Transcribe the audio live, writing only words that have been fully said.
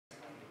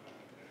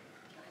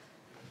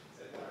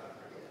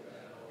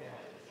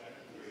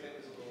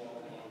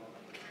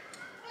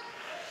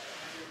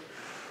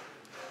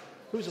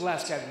Who's the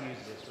last guy to use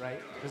this, right?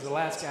 Because the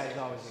last guy is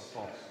always at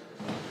fault.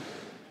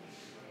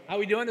 How are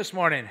we doing this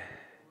morning?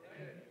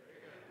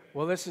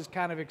 Well, this is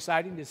kind of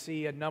exciting to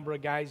see a number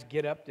of guys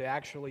get up to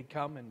actually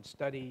come and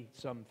study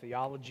some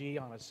theology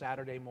on a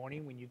Saturday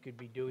morning when you could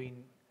be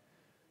doing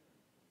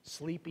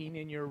sleeping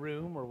in your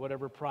room or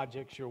whatever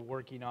projects you're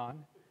working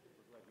on.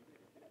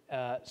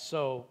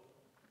 So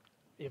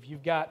if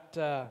you've got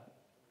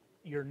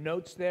your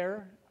notes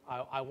there,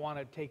 I want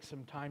to take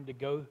some time to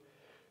go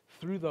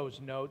through those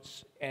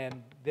notes,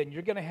 and then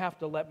you're going to have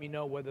to let me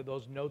know whether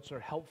those notes are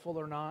helpful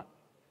or not.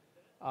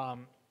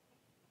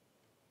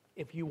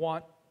 If you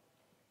want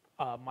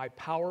my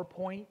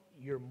PowerPoint,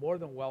 you're more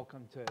than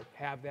welcome to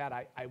have that.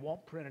 I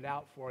won't print it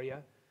out for you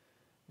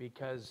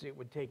because it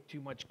would take too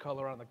much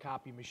color on the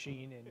copy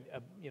machine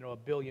and $1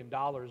 billion.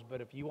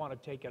 But if you want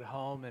to take it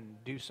home and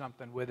do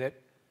something with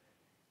it,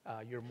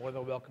 you're more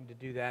than welcome to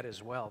do that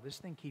as well. This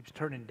thing keeps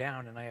turning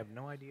down, and I have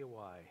no idea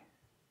why.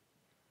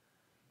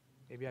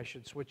 Maybe I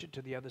should switch it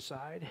to the other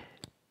side.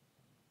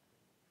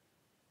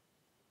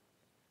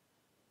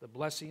 The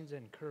blessings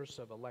and curse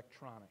of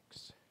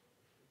electronics.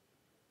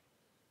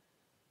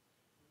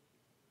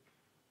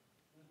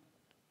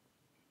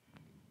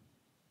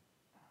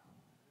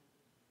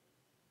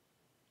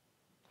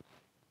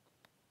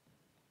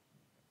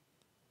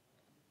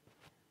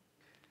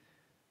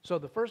 So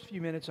the first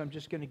few minutes, I'm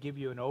just going to give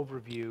you an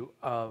overview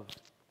of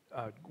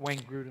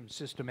Wayne Grudem's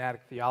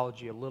systematic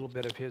theology, a little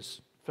bit of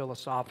his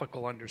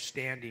philosophical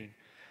understanding,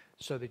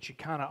 so that you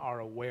kind of are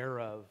aware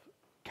of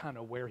kind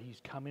of where he's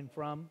coming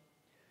from.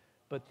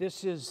 But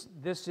this is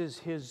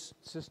his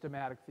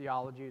systematic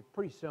theology. It's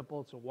pretty simple.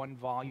 It's a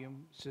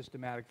one-volume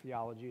systematic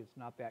theology. It's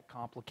not that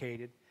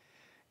complicated.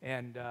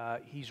 And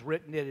he's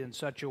written it in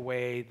such a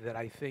way that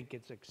I think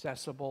it's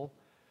accessible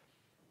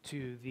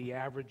to the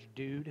average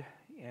dude.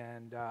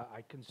 And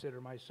I consider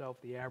myself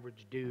the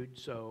average dude,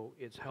 so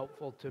it's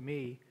helpful to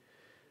me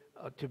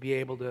to be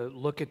able to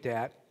look at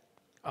that.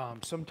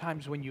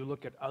 Sometimes when you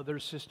look at other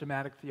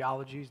systematic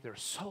theologies, they're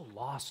so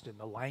lost in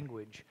the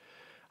language.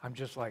 I'm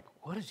just like,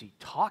 what is he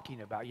talking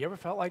about? You ever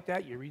felt like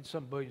that? You read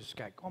some book, you're just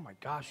like, oh my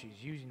gosh,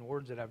 he's using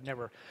words that I've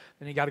never,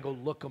 then you got to go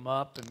look them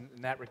up,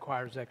 and that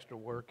requires extra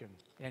work. And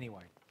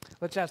anyway,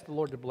 let's ask the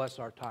Lord to bless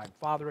our time.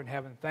 Father in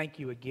heaven, thank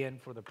you again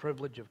for the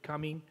privilege of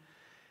coming.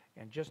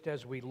 And just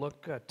as we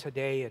look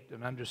today at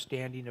an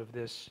understanding of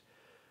this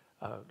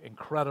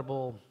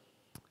incredible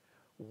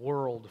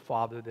world,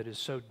 Father, that is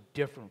so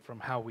different from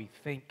how we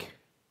think,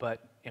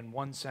 but in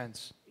one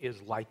sense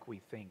is like we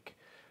think.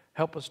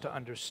 Help us to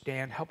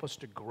understand, help us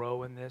to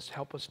grow in this,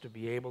 help us to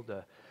be able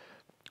to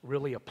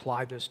really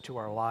apply this to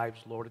our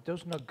lives, Lord. It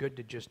does no good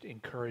to just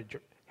encourage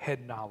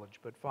head knowledge,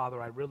 but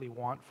Father, I really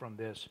want from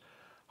this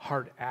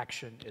heart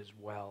action as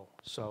well.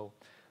 So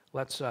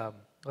let's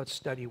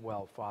study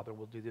well, Father.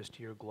 We'll do this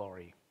to your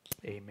glory.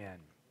 Amen.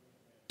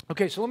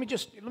 Okay, so let me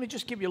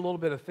just give you a little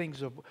bit of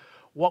things of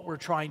what we're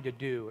trying to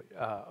do,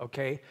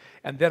 okay?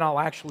 And then I'll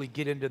actually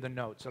get into the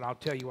notes, and I'll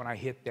tell you when I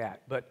hit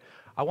that. But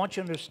I want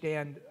you to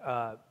understand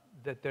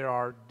that there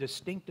are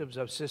distinctives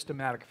of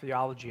systematic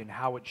theology and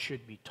how it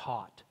should be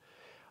taught.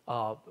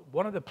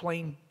 One of the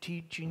plain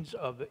teachings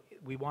of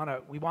we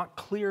want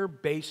clear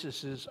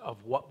bases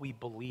of what we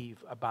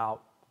believe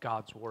about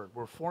God's Word.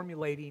 We're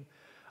formulating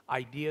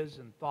ideas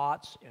and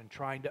thoughts and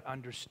trying to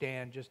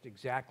understand just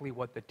exactly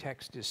what the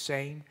text is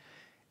saying.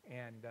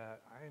 And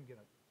I am going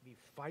to be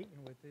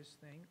fighting with this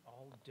thing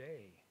all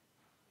day.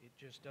 It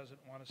just doesn't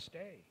want to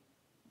stay.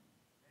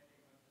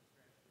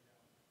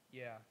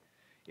 Yeah.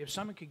 If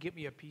someone could get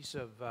me a piece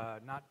of,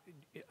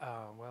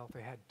 if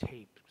they had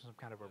tape, some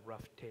kind of a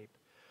rough tape.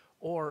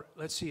 Or,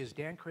 let's see, is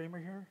Dan Kramer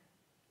here?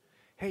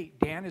 Hey,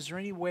 Dan, is there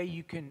any way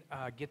you can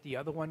get the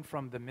other one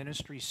from the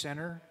ministry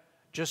center?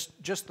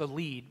 Just the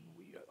lead.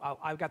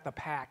 I've got the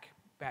pack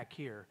back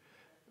here.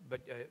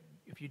 But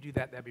if you do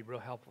that, that'd be real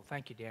helpful.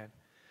 Thank you, Dan.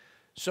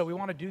 So we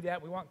want to do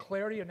that. We want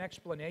clarity and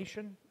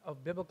explanation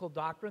of biblical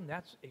doctrine.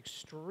 That's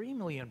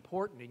extremely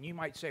important. And you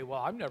might say, well,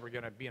 I'm never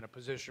going to be in a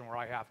position where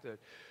I have to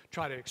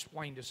try to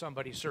explain to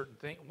somebody certain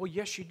things. Well,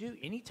 yes, you do.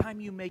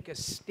 Anytime you make a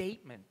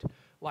statement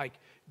like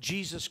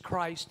Jesus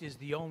Christ is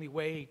the only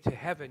way to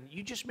heaven,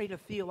 you just made a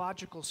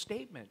theological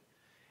statement.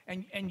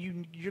 And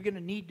you're going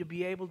to need to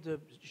be able to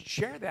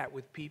share that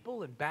with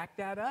people and back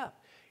that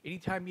up.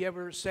 Anytime you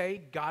ever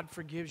say God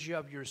forgives you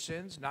of your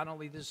sins, not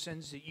only the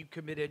sins that you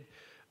committed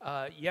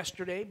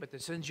yesterday, but the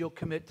sins you'll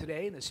commit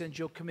today and the sins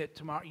you'll commit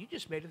tomorrow, you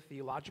just made a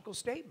theological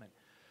statement.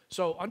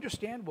 So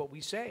understand what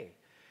we say.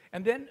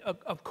 And then,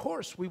 of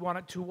course, we want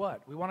it to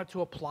what? We want it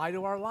to apply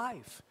to our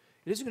life.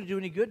 It isn't going to do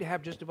any good to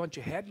have just a bunch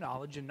of head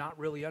knowledge and not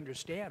really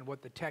understand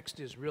what the text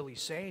is really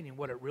saying and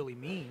what it really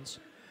means.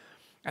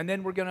 And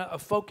then we're going to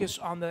focus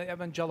on the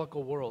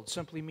evangelical world,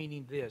 simply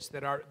meaning this,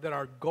 that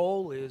our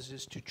goal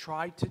is to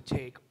try to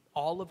take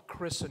all of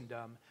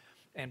Christendom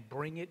and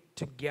bring it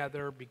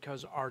together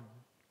because our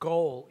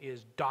goal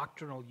is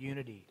doctrinal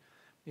unity.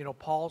 You know,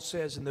 Paul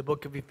says in the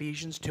book of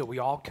Ephesians, till we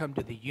all come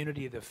to the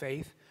unity of the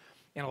faith.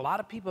 And a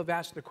lot of people have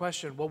asked the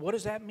question, well, what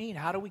does that mean?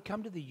 How do we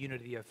come to the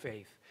unity of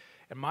faith?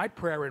 And my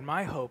prayer and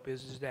my hope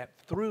is that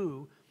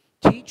through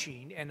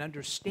teaching and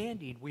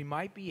understanding, we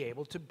might be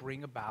able to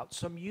bring about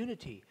some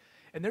unity.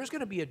 And there's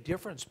going to be a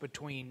difference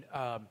between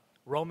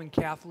Roman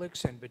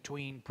Catholics and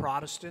between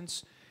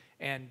Protestants.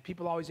 And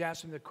people always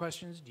ask me the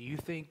questions, do you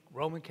think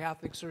Roman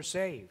Catholics are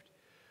saved?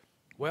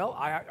 Well,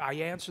 I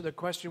answer the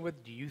question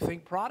with, do you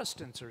think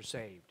Protestants are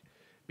saved?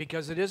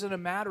 Because it isn't a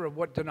matter of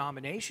what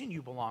denomination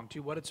you belong to.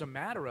 What it's a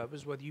matter of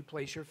is whether you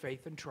place your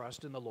faith and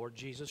trust in the Lord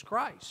Jesus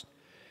Christ.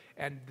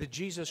 And the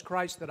Jesus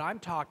Christ that I'm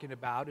talking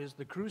about is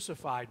the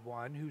crucified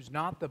one, who's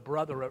not the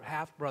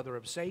half-brother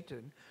of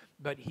Satan,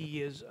 but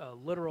he is a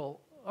literal,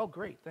 oh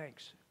great,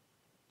 thanks.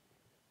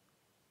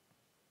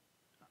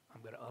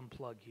 I'm going to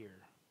unplug here.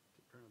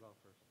 Turn it off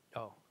first.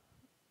 Oh.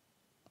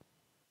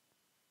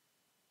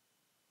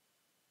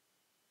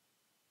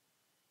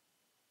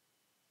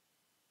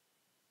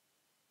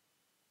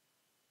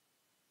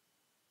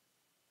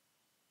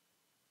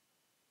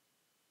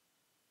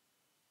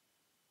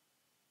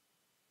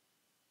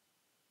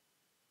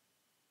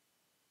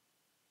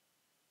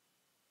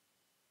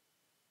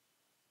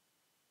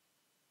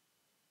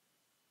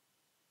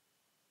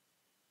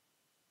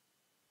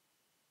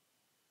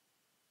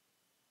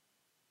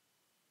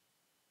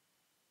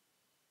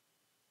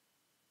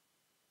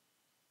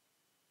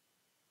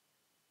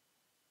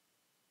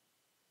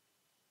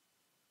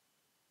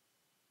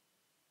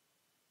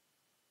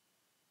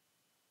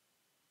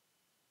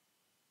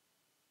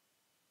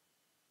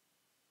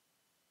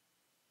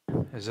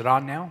 Is it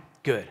on now?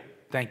 Good.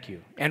 Thank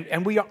you. And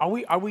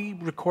are we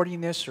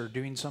recording this or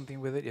doing something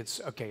with it? It's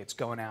okay, it's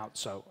going out,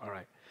 so all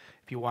right.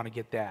 If you want to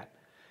get that,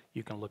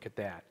 you can look at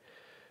that.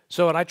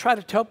 So what I try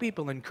to tell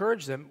people,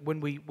 encourage them,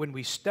 when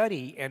we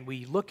study and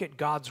we look at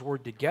God's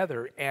word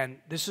together, and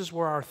this is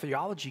where our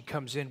theology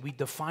comes in, we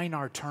define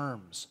our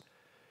terms.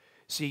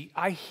 See,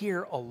 I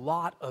hear a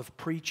lot of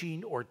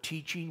preaching or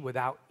teaching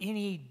without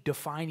any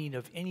defining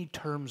of any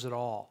terms at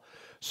all.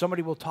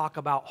 Somebody will talk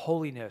about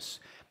holiness,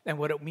 and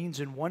what it means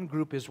in one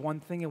group is one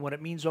thing, and what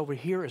it means over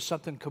here is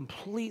something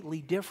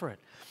completely different.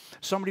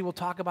 Somebody will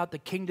talk about the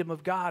kingdom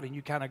of God, and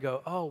you kind of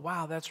go, oh,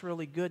 wow, that's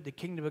really good, the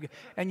kingdom of God.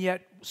 And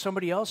yet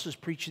somebody else is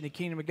preaching the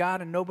kingdom of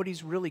God, and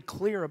nobody's really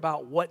clear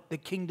about what the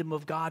kingdom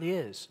of God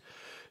is.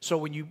 So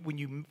when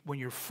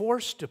you're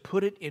forced to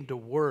put it into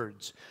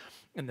words,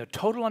 and the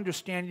total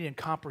understanding and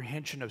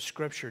comprehension of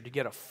Scripture to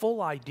get a full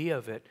idea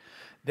of it,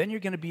 then you're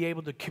going to be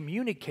able to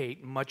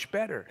communicate much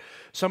better.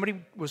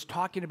 Somebody was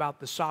talking about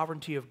the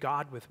sovereignty of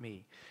God with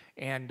me,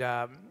 and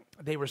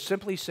they were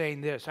simply saying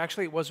this.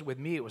 Actually, it wasn't with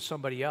me, it was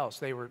somebody else.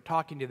 They were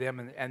talking to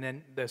them, and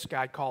then this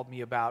guy called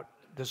me about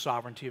the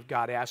sovereignty of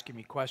God, asking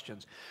me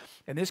questions.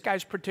 And this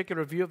guy's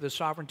particular view of the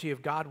sovereignty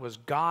of God was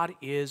God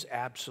is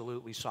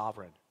absolutely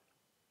sovereign.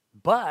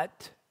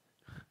 But,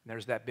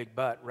 there's that big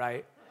but,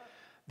 right?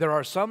 There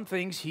are some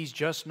things he's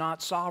just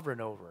not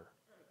sovereign over.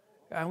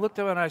 I looked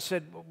at him and I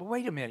said, well,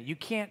 wait a minute, you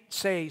can't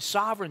say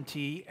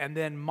sovereignty and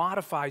then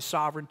modify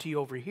sovereignty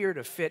over here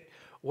to fit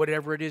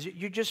whatever it is.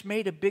 You just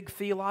made a big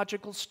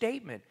theological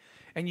statement,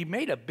 and you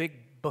made a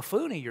big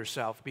buffoon of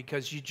yourself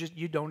because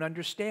you don't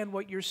understand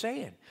what you're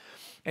saying.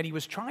 And he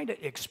was trying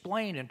to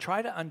explain and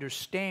try to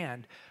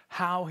understand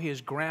how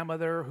his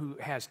grandmother, who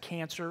has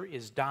cancer,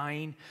 is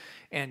dying.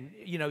 And,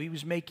 you know, he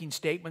was making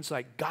statements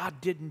like, God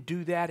didn't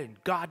do that, and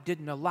God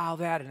didn't allow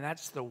that, and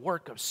that's the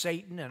work of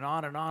Satan, and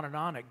on and on and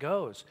on it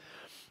goes.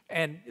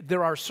 And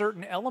there are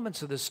certain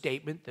elements of the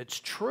statement that's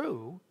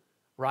true,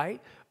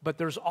 right? But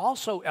there's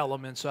also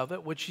elements of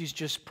it which he's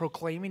just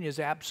proclaiming is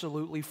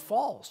absolutely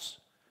false.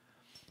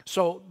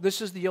 So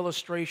this is the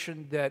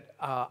illustration that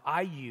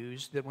I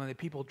use that when the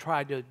people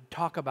try to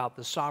talk about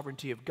the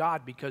sovereignty of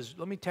God, because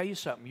let me tell you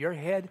something, your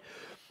head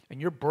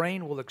and your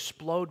brain will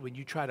explode when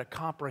you try to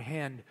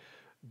comprehend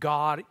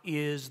God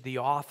is the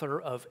author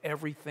of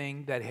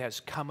everything that has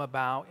come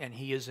about, and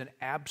he is in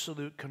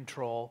absolute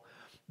control,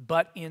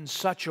 but in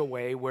such a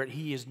way where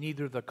he is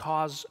neither the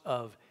cause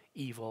of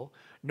evil,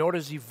 nor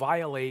does he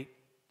violate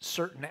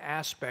certain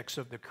aspects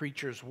of the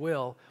creature's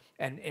will.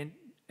 And in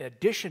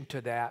addition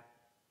to that,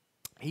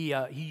 he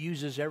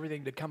uses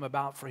everything to come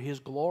about for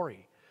his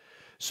glory.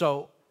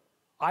 So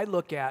I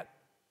look at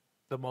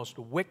the most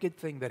wicked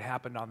thing that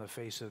happened on the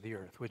face of the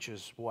earth, which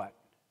is what?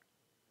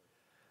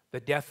 The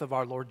death of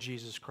our Lord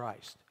Jesus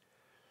Christ.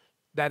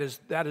 That is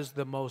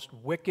the most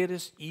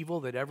wickedest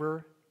evil that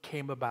ever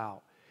came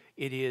about.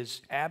 It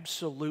is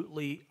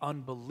absolutely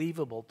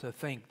unbelievable to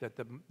think that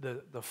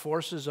the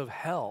forces of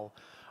hell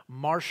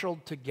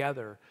marshaled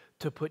together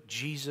to put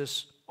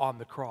Jesus on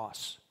the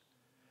cross.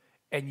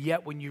 And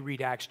yet when you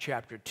read Acts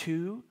chapter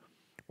 2,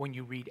 when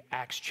you read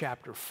Acts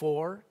chapter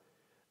 4,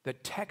 the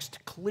text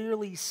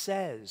clearly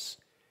says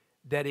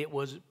that it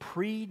was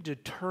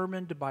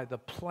predetermined by the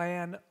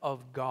plan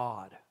of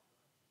God.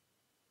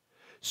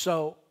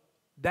 So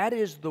that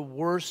is the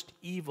worst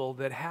evil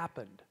that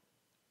happened.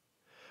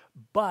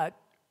 But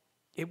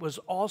it was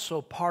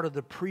also part of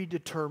the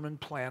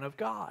predetermined plan of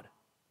God.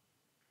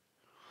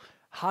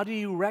 How do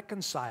you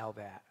reconcile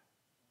that?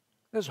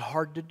 That's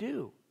hard to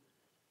do.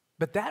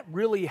 But that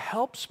really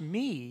helps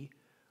me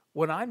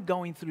When I'm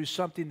going through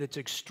something that's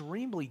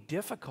extremely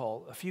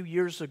difficult, a few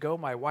years ago,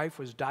 my wife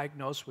was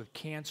diagnosed with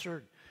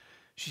cancer.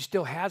 She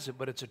still has it,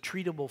 but it's a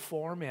treatable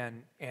form,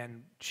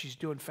 and she's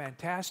doing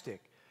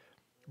fantastic.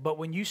 But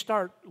when you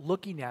start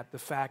looking at the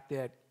fact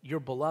that your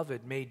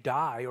beloved may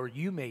die, or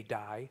you may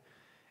die,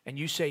 and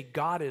you say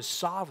God is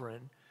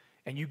sovereign,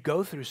 and you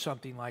go through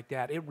something like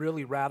that, it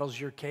really rattles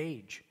your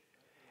cage.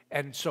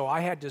 And so I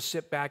had to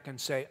sit back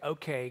and say,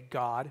 okay,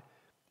 God,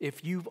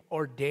 if you've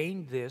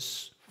ordained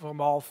this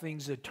from all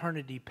things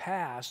eternity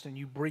past, and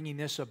you bringing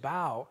this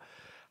about,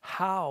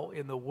 how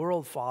in the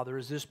world, Father,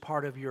 is this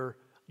part of your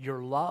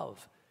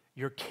love,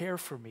 your care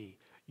for me,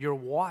 your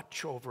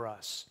watch over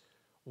us?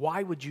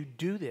 Why would you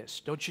do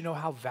this? Don't you know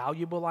how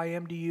valuable I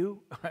am to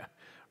you?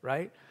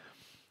 Right?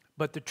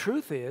 But the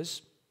truth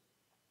is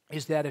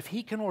that if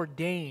he can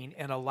ordain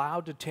and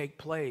allow to take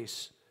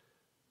place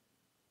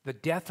the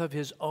death of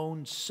his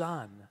own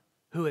son,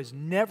 who has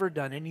never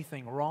done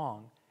anything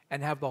wrong,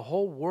 and have the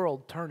whole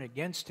world turn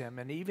against him,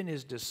 and even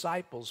his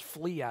disciples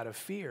flee out of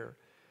fear,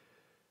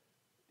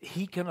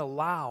 he can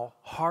allow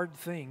hard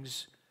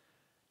things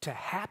to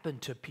happen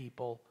to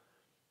people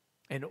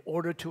in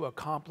order to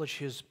accomplish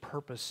his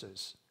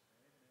purposes.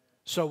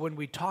 So when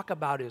we talk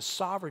about his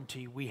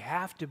sovereignty, we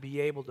have to be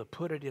able to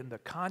put it in the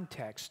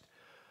context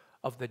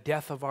of the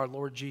death of our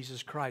Lord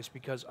Jesus Christ,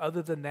 because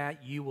other than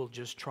that, you will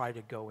just try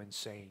to go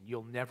insane.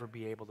 You'll never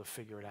be able to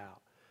figure it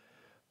out.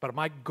 But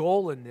my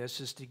goal in this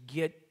is to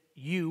get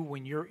you,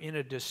 when you're in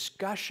a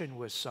discussion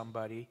with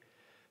somebody,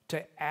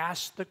 to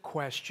ask the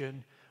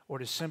question, or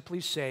to simply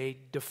say,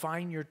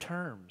 define your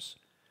terms.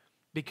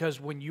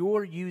 Because when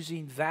you're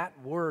using that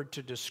word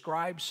to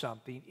describe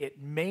something,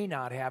 it may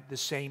not have the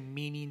same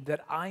meaning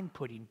that I'm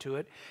putting to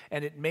it,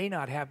 and it may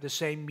not have the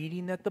same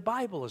meaning that the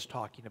Bible is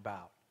talking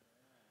about.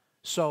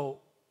 So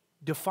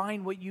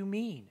define what you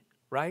mean,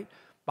 right?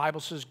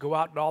 Bible says go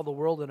out in all the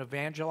world and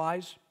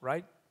evangelize,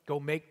 right? Go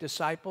make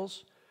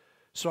disciples.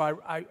 So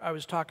I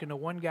was talking to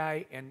one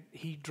guy, and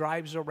he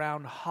drives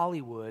around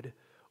Hollywood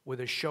with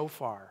a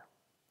shofar.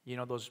 You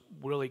know, those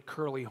really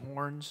curly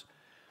horns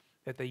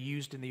that they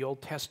used in the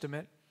Old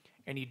Testament.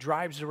 And he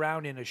drives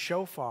around in a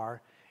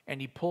shofar, and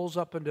he pulls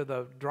up into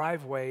the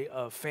driveway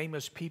of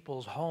famous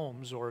people's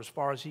homes, or as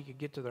far as he could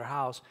get to their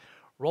house,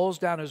 rolls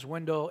down his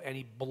window, and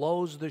he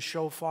blows the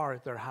shofar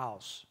at their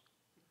house.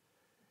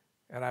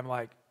 And I'm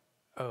like,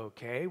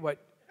 okay,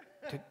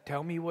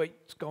 tell me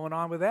what's going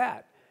on with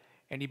that.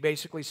 And he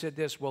basically said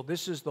this, well,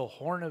 this is the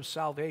horn of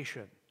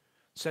salvation. It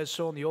says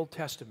so in the Old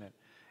Testament.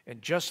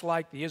 And just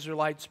like the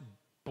Israelites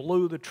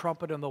blew the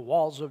trumpet and the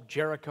walls of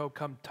Jericho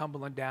come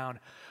tumbling down,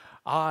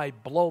 I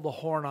blow the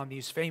horn on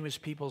these famous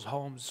people's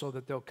homes so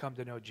that they'll come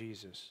to know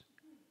Jesus.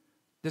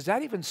 Does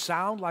that even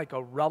sound like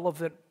a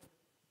relevant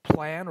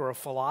plan or a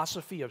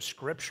philosophy of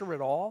Scripture at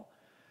all?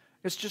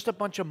 It's just a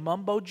bunch of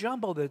mumbo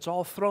jumbo that's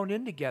all thrown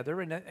in together,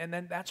 and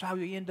then that's how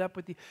you end up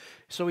with the...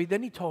 So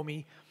then he told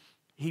me,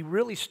 he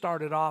really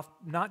started off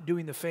not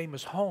doing the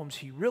famous homes.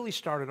 He really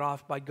started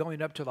off by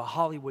going up to the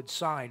Hollywood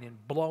sign and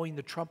blowing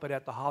the trumpet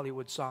at the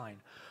Hollywood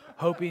sign,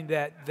 hoping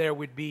that there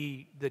would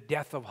be the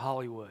death of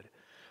Hollywood.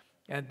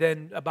 And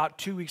then about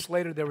 2 weeks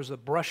later, there was a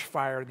brush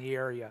fire in the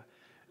area.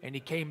 And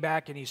he came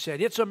back and he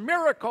said, it's a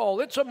miracle,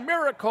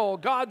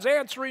 God's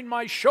answering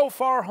my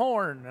shofar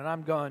horn. And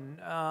I'm going,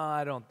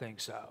 I don't think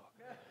so.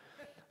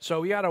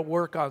 So we got to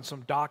work on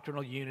some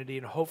doctrinal unity,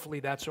 and hopefully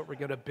that's what we're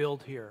going to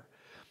build here.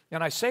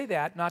 And I say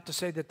that not to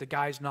say that the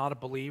guy's not a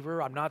believer.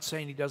 I'm not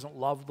saying he doesn't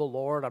love the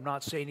Lord. I'm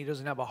not saying he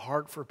doesn't have a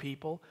heart for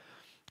people.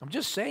 I'm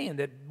just saying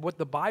that what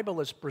the Bible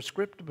has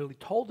prescriptively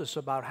told us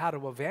about how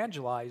to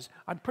evangelize,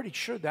 I'm pretty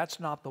sure that's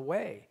not the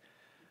way.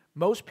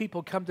 Most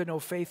people come to know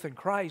faith in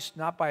Christ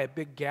not by a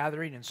big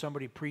gathering and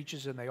somebody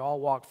preaches and they all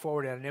walk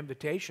forward at an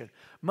invitation.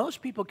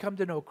 Most people come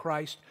to know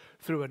Christ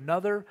through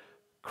another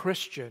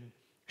Christian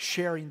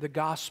sharing the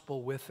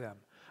gospel with them.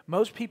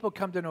 Most people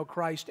come to know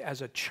Christ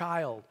as a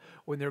child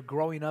when they're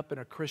growing up in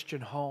a Christian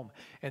home,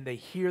 and they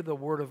hear the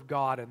Word of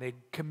God and they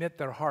commit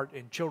their heart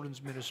in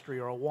children's ministry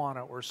or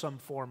Awana or some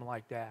form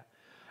like that.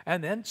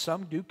 And then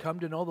some do come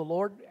to know the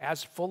Lord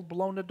as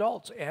full-blown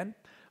adults. And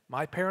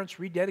my parents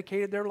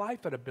rededicated their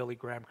life at a Billy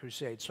Graham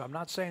crusade. So I'm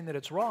not saying that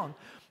it's wrong.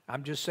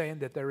 I'm just saying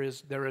that there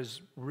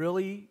is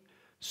really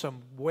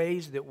some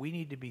ways that we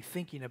need to be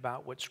thinking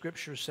about what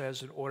Scripture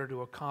says in order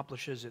to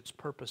accomplish its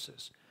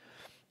purposes.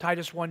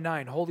 Titus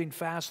 1:9, holding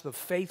fast the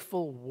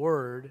faithful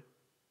word,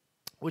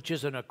 which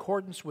is in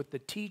accordance with the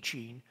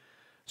teaching,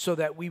 so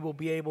that we will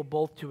be able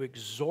both to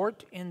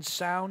exhort in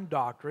sound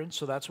doctrine,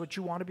 so that's what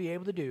you want to be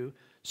able to do,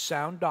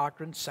 sound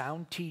doctrine,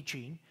 sound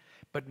teaching,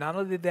 but not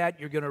only that,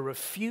 you're going to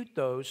refute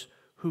those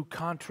who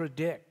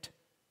contradict.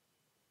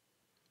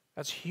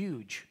 That's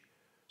huge.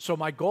 So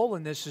my goal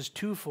in this is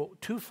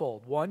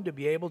twofold. One, to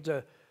be able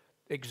to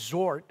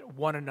exhort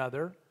one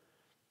another,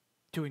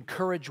 to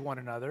encourage one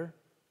another,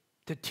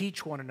 to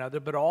teach one another,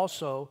 but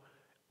also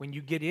when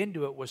you get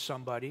into it with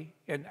somebody,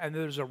 and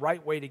there's a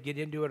right way to get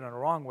into it and a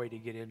wrong way to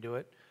get into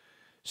it.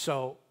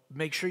 So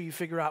make sure you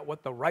figure out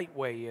what the right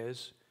way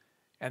is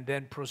and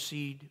then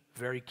proceed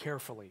very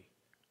carefully.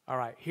 All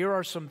right, here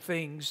are some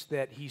things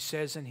that he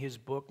says in his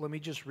book. Let me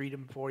just read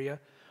them for you.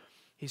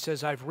 He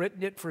says, I've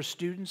written it for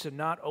students, and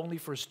not only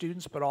for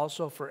students, but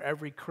also for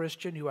every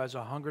Christian who has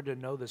a hunger to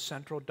know the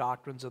central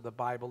doctrines of the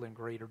Bible in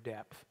greater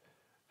depth.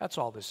 That's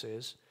all this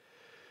is.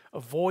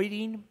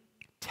 Avoiding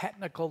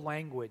technical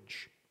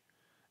language.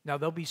 Now,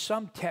 there'll be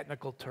some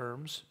technical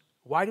terms.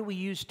 Why do we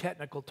use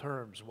technical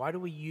terms? Why do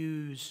we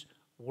use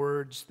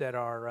words that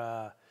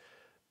are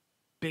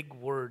big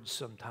words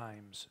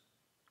sometimes?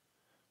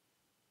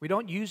 We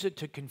don't use it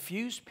to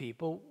confuse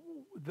people.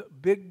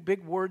 The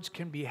big words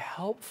can be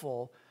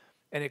helpful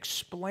in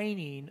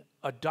explaining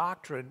a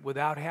doctrine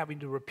without having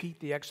to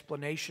repeat the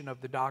explanation of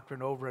the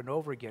doctrine over and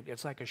over again.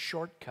 It's like a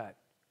shortcut.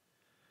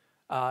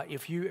 How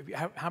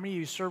many of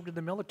you served in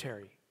the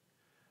military?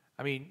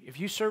 I mean, if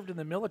you served in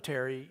the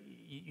military,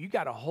 you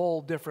got a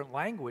whole different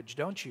language,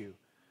 don't you?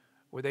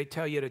 Where they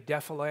tell you to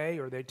defile,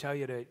 or they tell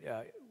you to,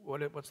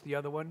 what's the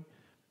other one?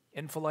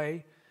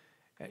 Enfile,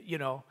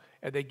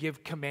 and they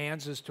give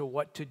commands as to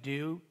what to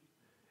do.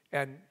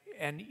 And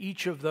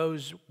each of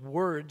those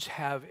words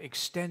have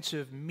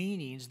extensive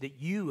meanings that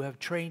you have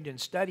trained and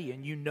studied,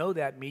 and you know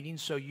that meaning,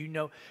 so you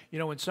know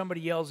when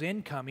somebody yells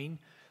incoming,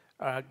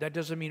 that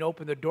doesn't mean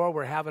open the door,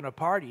 we're having a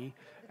party.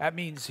 That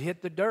means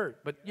hit the dirt.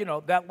 But,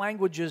 that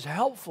language is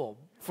helpful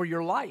for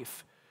your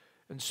life.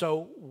 And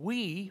so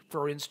we,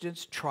 for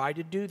instance, try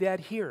to do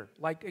that here.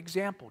 Like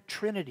example,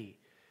 Trinity.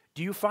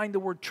 Do you find the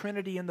word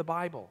Trinity in the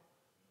Bible?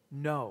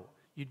 No,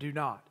 you do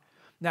not.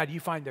 Now, do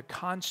you find the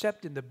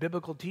concept in the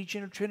biblical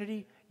teaching of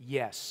Trinity?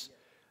 Yes.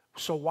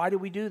 So why do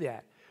we do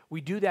that? We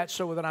do that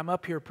so that I'm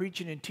up here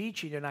preaching and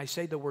teaching and I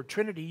say the word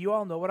Trinity, you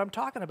all know what I'm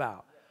talking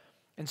about.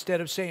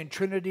 Instead of saying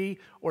Trinity,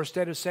 or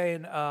instead of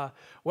saying,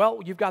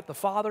 you've got the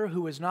Father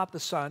who is not the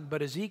Son,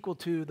 but is equal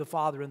to the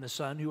Father and the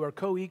Son, who are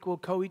co-equal,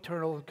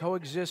 co-eternal,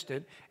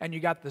 co-existent, and you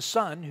got the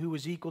Son who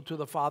is equal to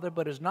the Father,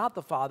 but is not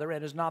the Father,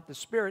 and is not the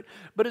Spirit,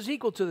 but is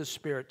equal to the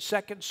Spirit,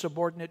 second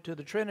subordinate to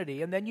the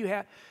Trinity. And then you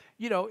have,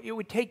 it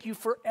would take you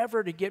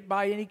forever to get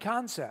by any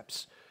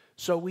concepts.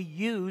 So we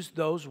use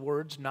those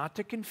words not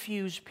to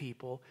confuse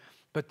people,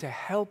 but to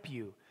help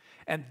you.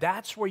 And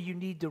that's where you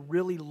need to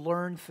really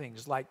learn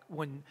things. Like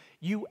when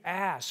you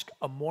ask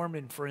a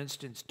Mormon, for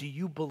instance, do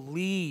you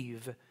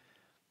believe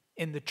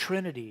in the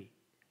Trinity?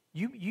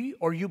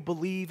 Or you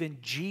believe in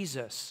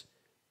Jesus?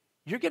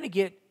 You're going to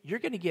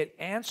get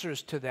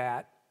answers to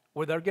that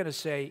where they're going to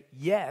say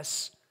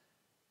yes,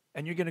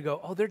 and you're going to go,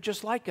 oh, they're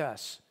just like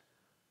us.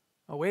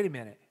 Oh, wait a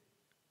minute.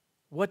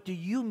 What do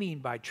you mean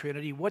by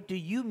Trinity? What do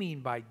you mean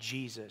by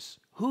Jesus?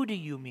 Who do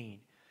you mean?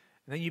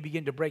 And then you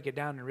begin to break it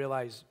down and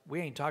realize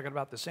we ain't talking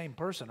about the same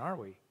person, are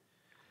we?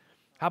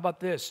 How about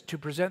this? To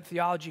present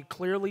theology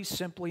clearly,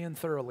 simply, and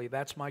thoroughly.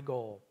 That's my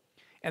goal.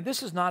 And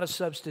this is not a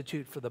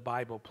substitute for the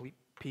Bible,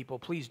 people.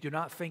 Please do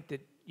not think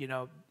that,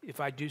 if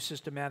I do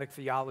systematic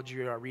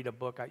theology or I read a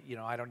book,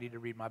 I don't need to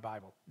read my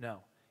Bible. No,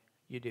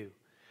 you do.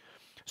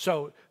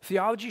 So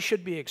theology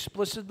should be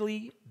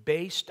explicitly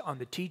based on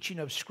the teaching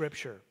of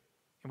Scripture.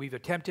 And we've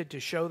attempted to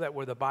show that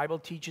where the Bible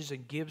teaches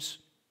and gives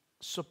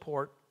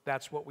support,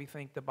 that's what we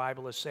think the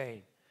Bible is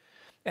saying.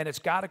 And it's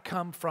got to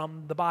come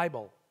from the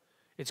Bible.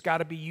 It's got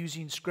to be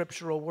using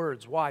scriptural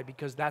words. Why?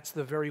 Because that's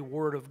the very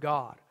Word of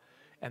God.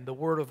 And the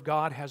Word of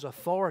God has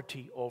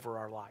authority over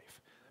our life.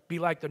 Be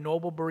like the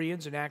noble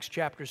Bereans in Acts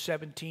chapter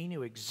 17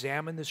 who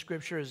examine the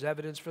Scripture as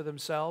evidence for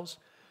themselves.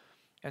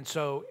 And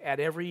so at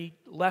every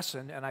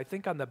lesson, and I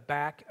think on the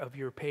back of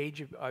your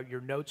page,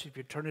 your notes, if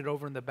you turn it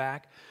over in the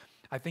back,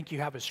 I think you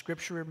have a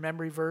Scripture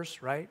memory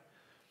verse, right?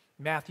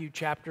 Matthew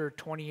chapter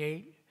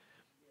 28.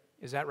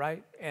 Is that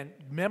right? And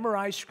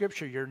memorize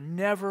Scripture. You're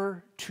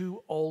never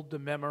too old to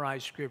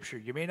memorize Scripture.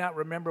 You may not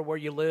remember where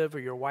you live or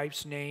your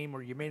wife's name,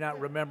 or you may not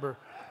remember,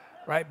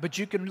 right? But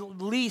you can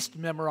at least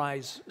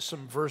memorize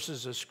some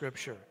verses of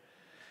Scripture,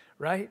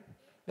 right?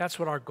 That's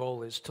what our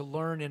goal is, to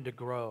learn and to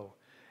grow.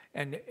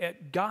 And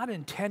God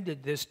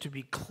intended this to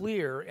be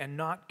clear and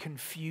not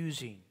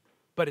confusing,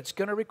 but it's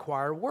going to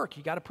require work.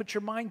 You got to put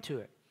your mind to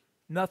it.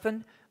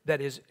 Nothing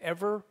that is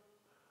ever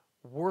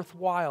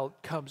worthwhile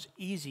comes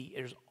easy.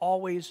 There's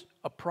always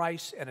a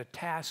price and a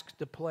task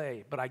to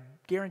play. But I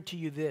guarantee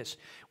you this,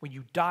 when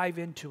you dive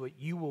into it,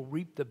 you will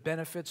reap the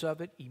benefits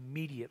of it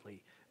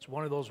immediately. It's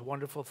one of those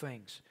wonderful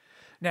things.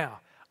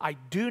 Now, I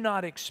do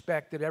not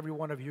expect that every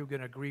one of you are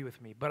going to agree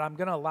with me, but I'm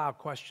going to allow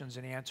questions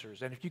and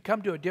answers. And if you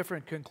come to a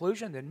different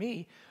conclusion than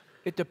me,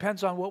 it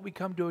depends on what we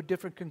come to a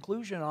different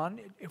conclusion on,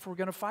 if we're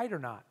going to fight or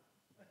not.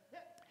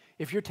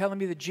 If you're telling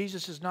me that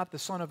Jesus is not the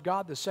Son of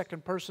God, the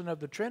second person of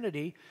the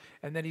Trinity,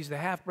 and then he's the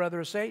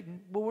half-brother of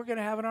Satan, well, we're going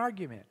to have an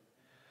argument.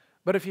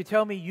 But if you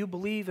tell me you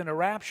believe in a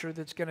rapture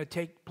that's going to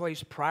take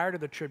place prior to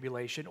the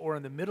tribulation, or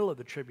in the middle of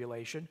the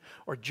tribulation,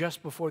 or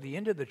just before the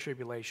end of the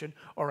tribulation,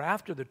 or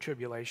after the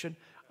tribulation,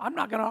 I'm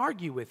not going to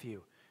argue with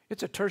you.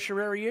 It's a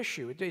tertiary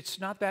issue. It's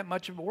not that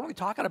much of it. We're only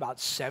talking about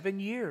 7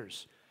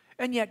 years.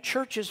 And yet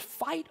churches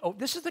fight over.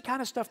 This is the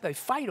kind of stuff they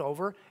fight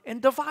over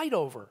and divide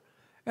over.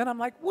 And I'm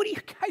like, what are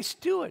you guys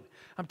doing?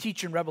 I'm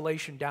teaching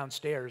Revelation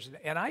downstairs.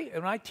 And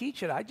when I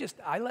teach it,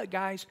 I let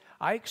guys,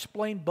 I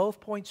explain both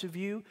points of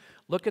view,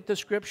 look at the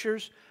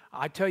scriptures.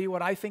 I tell you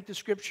what I think the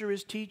scripture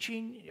is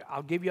teaching.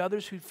 I'll give you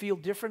others who feel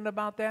different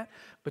about that.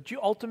 But you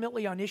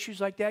ultimately, on issues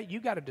like that,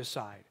 you got to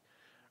decide,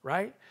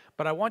 right?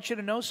 But I want you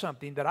to know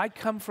something, that I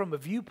come from a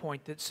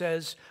viewpoint that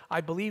says,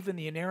 I believe in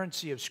the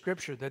inerrancy of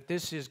scripture, that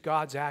this is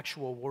God's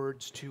actual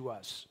words to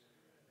us.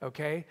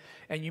 Okay?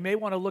 And you may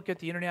want to look at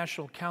the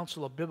International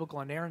Council of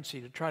Biblical Inerrancy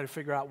to try to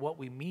figure out what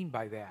we mean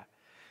by that.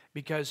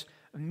 Because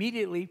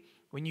immediately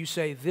when you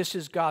say this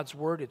is God's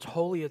word, it's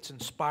holy, it's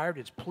inspired,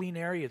 it's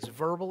plenary, it's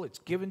verbal, it's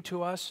given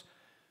to us,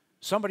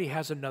 somebody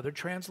has another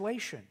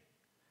translation.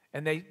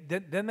 And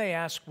then they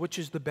ask, which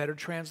is the better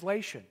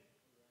translation?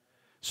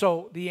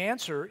 So the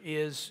answer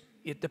is,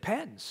 it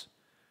depends.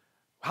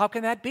 How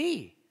can that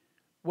be?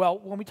 Well,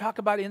 when we talk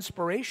about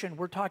inspiration,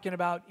 we're talking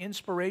about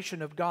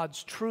inspiration of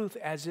God's truth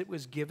as it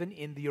was given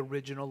in the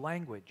original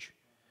language.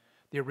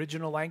 The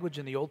original language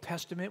in the Old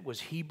Testament was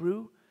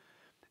Hebrew,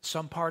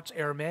 some parts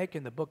Aramaic.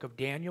 In the book of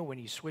Daniel, when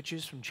he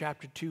switches from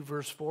chapter 2,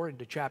 verse 4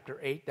 into chapter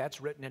 8,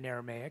 that's written in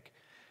Aramaic.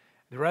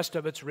 The rest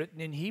of it's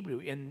written in Hebrew.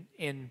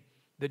 In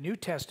the New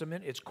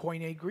Testament, it's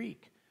Koine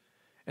Greek.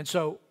 And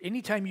so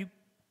anytime you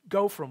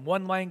go from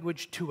one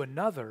language to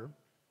another,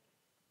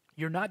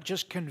 you're not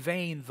just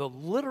conveying the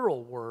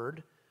literal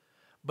word,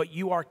 but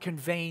you are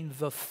conveying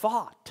the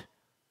thought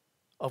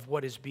of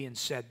what is being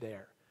said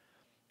there.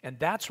 And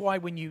that's why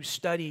when you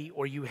study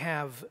or you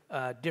have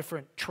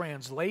different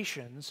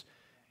translations,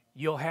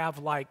 you'll have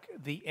like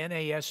the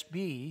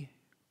NASB,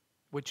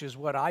 which is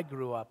what I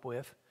grew up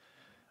with,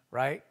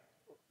 right?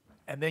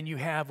 And then you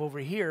have over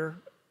here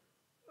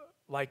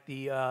like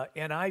the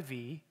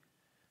NIV,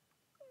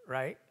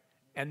 right?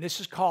 And this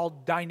is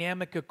called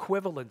dynamic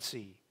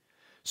equivalency.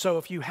 So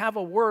if you have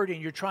a word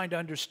and you're trying to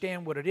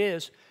understand what it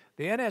is,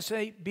 the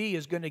NASB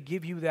is going to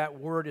give you that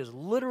word as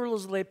literal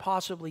as they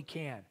possibly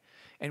can.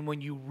 And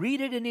when you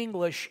read it in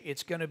English,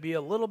 it's going to be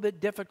a little bit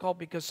difficult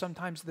because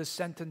sometimes the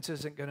sentence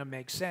isn't going to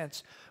make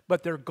sense.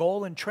 But their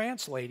goal in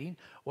translating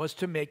was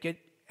to make it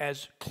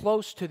as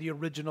close to the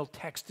original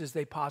text as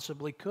they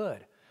possibly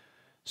could.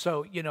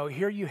 So,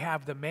 here you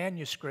have the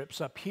manuscripts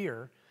up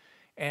here,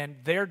 and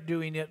they're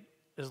doing it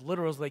as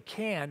literal as they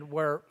can,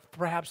 where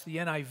perhaps the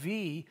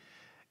NIV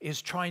is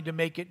trying to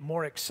make it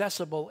more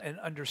accessible and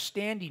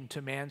understanding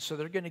to man, so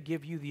they're going to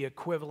give you the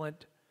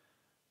equivalent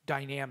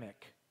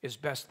dynamic as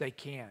best they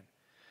can.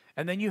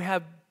 And then you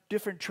have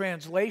different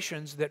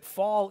translations that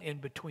fall in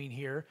between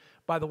here.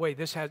 By the way,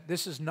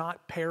 this is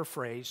not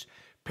paraphrase.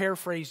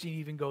 Paraphrasing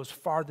even goes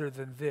farther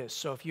than this.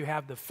 So if you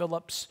have the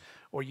Phillips,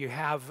 or you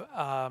have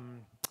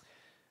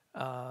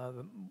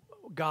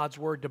God's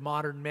Word to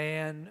Modern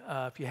Man,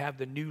 if you have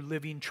the New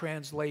Living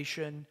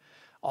Translation,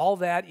 all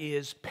that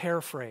is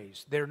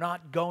paraphrase. They're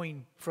not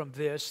going from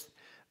this.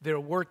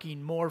 They're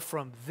working more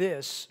from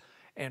this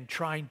and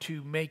trying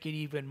to make it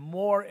even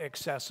more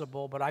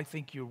accessible, but I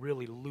think you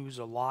really lose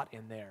a lot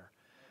in there.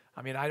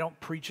 I mean, I don't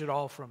preach it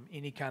all from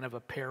any kind of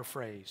a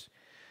paraphrase.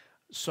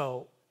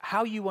 So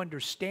how you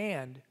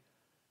understand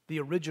the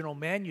original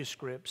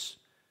manuscripts,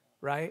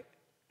 right,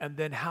 and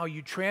then how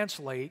you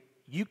translate,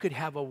 you could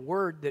have a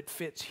word that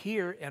fits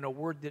here and a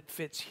word that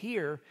fits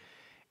here,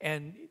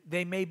 and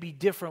they may be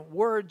different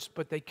words,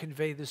 but they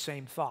convey the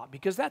same thought.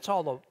 Because that's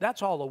all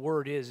a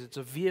word is. It's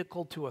a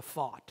vehicle to a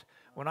thought.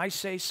 When I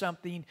say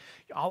something,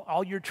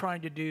 all you're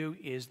trying to do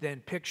is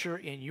then picture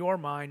in your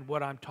mind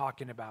what I'm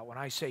talking about. When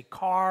I say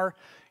car,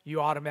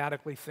 you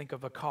automatically think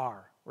of a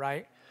car,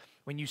 right?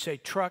 When you say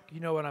truck, you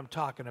know what I'm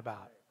talking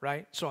about,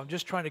 right? So I'm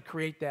just trying to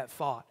create that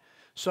thought.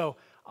 So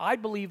I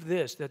believe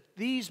this, that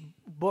these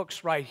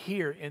books right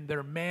here in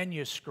their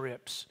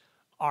manuscripts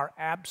are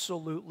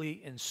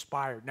absolutely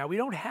inspired. Now, we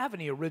don't have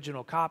any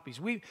original copies.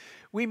 We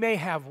may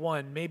have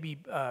one, maybe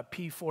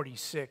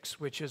P46,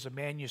 which is a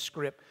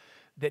manuscript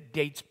that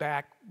dates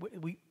back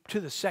to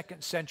the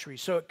 2nd century.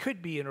 So it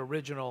could be an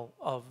original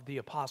of the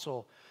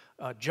Apostle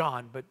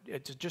John, but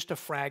it's just a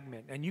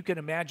fragment. And you can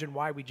imagine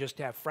why we just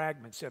have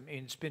fragments. I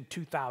mean, it's been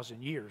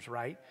 2,000 years,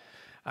 right?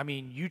 I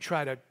mean, you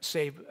try to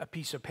save a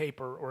piece of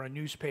paper or a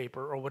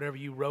newspaper or whatever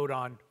you wrote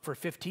on for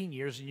 15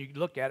 years, and you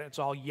look at it, it's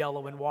all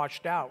yellow and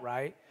washed out,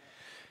 right?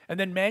 And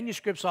then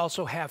manuscripts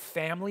also have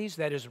families,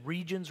 that is,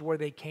 regions where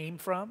they came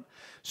from.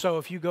 So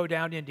if you go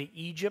down into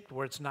Egypt,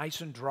 where it's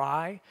nice and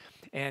dry,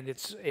 and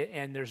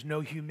there's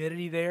no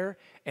humidity there,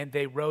 and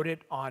they wrote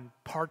it on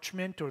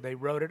parchment, or they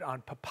wrote it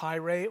on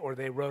papyri, or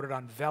they wrote it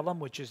on vellum,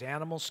 which is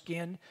animal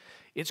skin,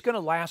 it's going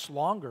to last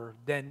longer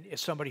than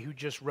somebody who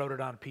just wrote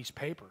it on a piece of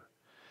paper.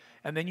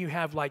 And then you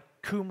have like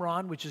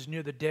Qumran, which is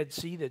near the Dead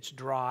Sea, that's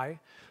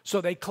dry.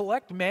 So they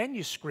collect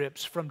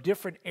manuscripts from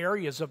different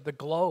areas of the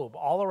globe,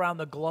 all around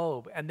the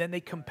globe, and then they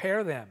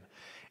compare them.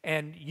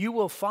 And you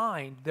will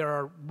find there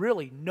are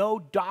really no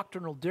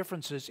doctrinal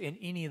differences in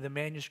any of the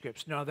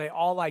manuscripts. Now, are they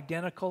all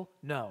identical?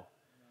 No.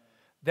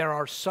 There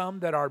are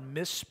some that are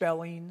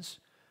misspellings.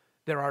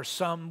 There are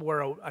some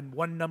where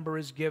one number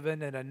is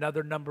given and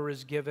another number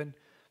is given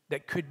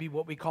that could be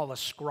what we call a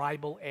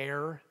scribal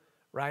error,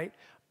 right?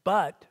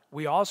 But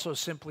we also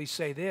simply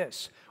say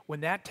this: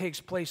 when that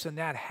takes place and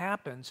that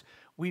happens,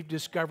 we've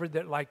discovered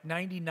that like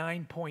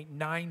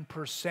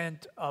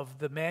 99.9% of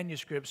the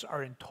manuscripts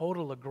are in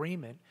total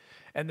agreement,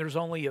 and there's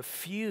only a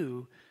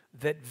few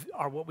that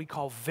are what we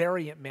call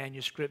variant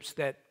manuscripts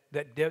that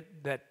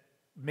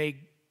may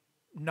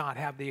not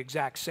have the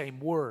exact same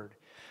word.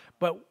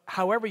 But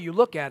however you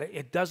look at it,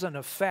 it doesn't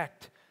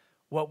affect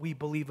what we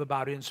believe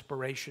about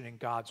inspiration in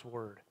God's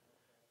Word.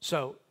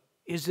 So,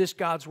 is this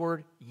God's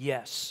Word?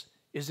 Yes.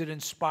 Is it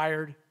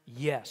inspired?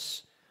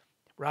 Yes.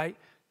 Right?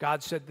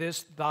 God said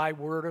this, thy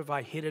word have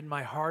I hid in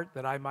my heart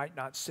that I might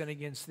not sin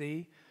against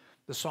thee.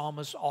 The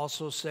psalmist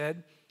also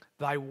said,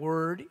 thy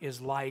word is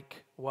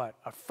like what?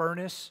 A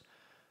furnace,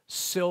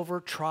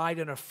 silver tried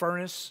in a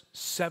furnace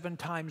 7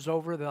 times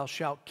over. Thou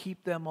shalt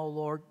keep them, O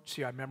Lord.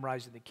 See, I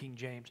memorized in the King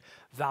James.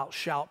 Thou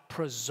shalt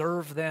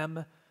preserve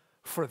them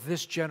for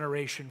this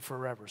generation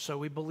forever. So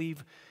we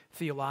believe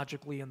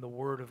theologically in the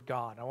Word of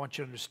God. I want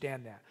you to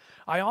understand that.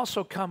 I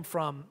also come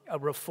from a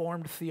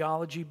Reformed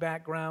theology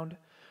background,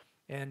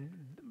 and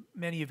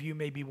many of you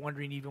may be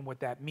wondering even what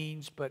that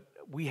means, but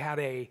we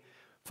had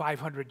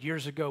 500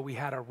 years ago, we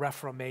had a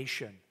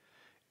Reformation.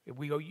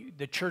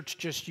 The church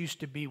just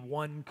used to be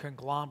one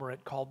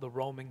conglomerate called the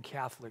Roman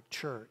Catholic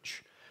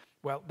Church.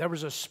 Well, there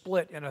was a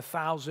split in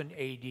 1000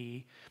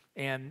 AD,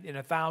 and in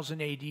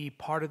 1000 AD,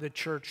 part of the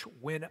church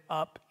went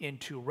up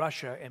into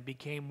Russia and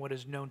became what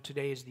is known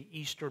today as the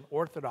Eastern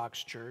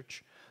Orthodox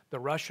Church, the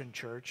Russian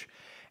church.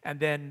 And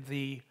then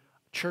the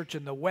church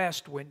in the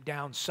West went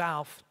down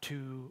south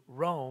to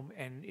Rome,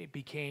 and it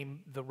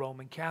became the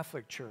Roman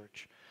Catholic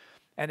Church.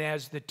 And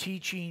as the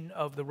teaching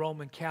of the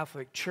Roman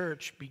Catholic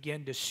Church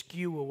began to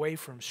skew away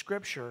from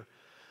Scripture,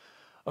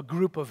 a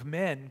group of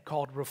men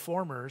called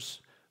reformers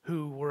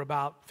who were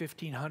about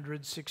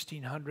 1500s,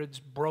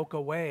 1600s, broke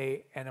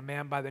away, and a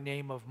man by the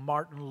name of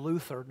Martin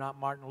Luther, not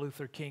Martin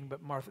Luther King,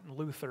 but Martin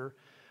Luther,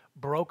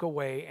 broke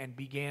away and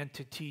began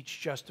to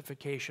teach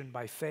justification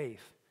by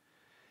faith,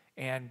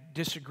 and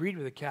disagreed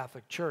with the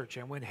Catholic Church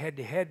and went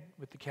head-to-head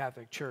with the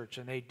Catholic Church,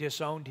 and they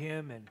disowned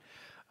him and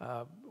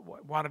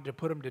wanted to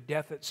put him to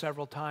death at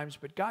several times.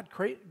 But God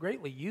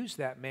greatly used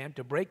that man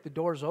to break the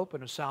doors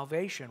open of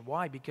salvation.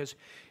 Why? Because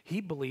he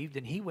believed,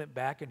 and he went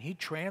back and he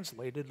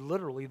translated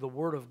literally the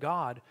Word of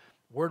God,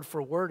 word for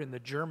word in the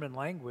German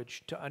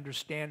language, to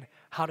understand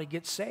how to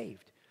get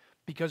saved.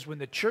 Because when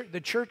the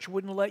church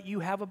wouldn't let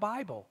you have a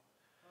Bible.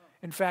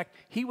 In fact,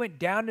 he went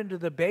down into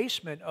the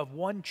basement of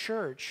one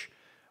church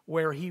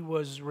where he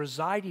was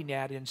residing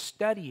at and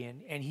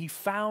studying, and he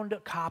found a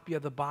copy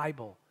of the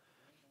Bible.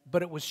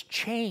 But it was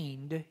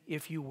chained,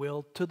 if you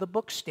will, to the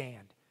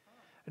bookstand.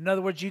 In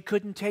other words, you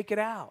couldn't take it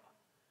out.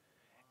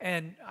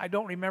 And I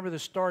don't remember the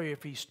story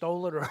if he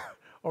stole it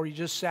or he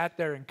just sat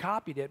there and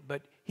copied it,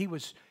 but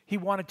he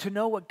wanted to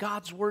know what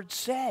God's Word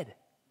said.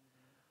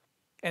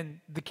 And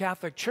the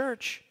Catholic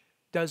Church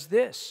does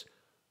this.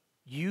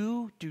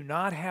 You do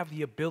not have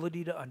the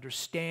ability to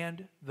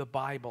understand the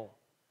Bible.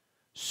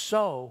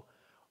 So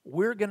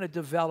we're going to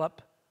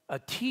develop a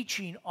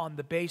teaching on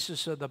the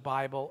basis of the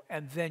Bible,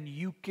 and then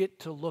you get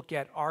to look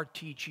at our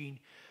teaching.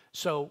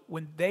 So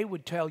when they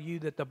would tell you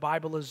that the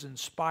Bible is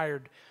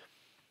inspired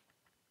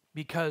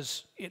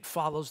because it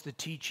follows the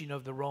teaching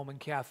of the Roman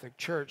Catholic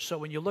Church. So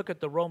when you look at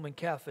the Roman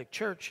Catholic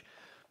Church,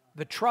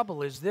 the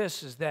trouble is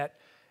this, is that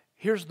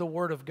here's the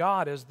Word of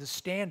God as the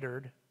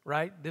standard,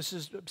 right?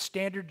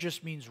 Standard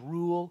just means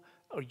rule,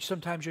 or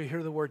sometimes you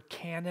hear the word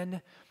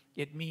canon.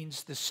 It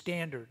means the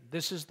standard.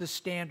 This is the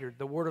standard,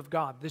 the Word of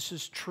God. This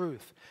is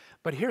truth.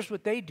 But here's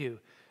what they do.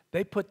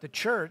 They put the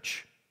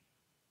church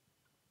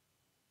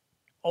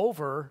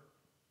over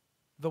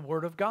the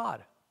Word of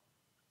God.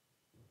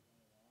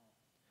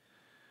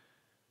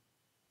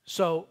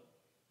 So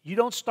you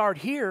don't start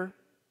here,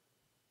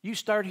 you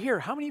start here.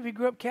 How many of you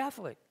grew up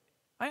Catholic?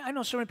 I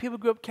know so many people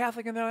grew up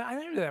Catholic and I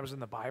never knew that was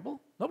in the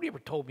Bible. Nobody ever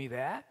told me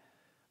that.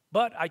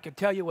 But I could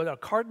tell you what a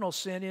cardinal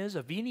sin is,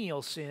 a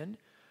venial sin.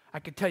 I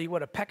could tell you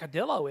what a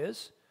peccadillo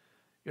is.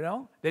 You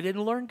know, they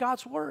didn't learn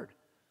God's Word.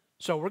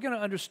 So we're going to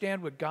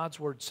understand what God's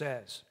Word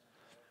says.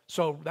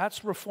 So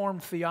that's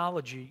Reformed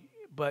theology.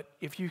 But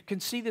if you can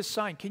see this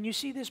sign, can you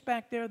see this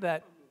back there,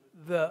 that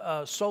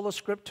the sola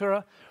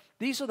scriptura?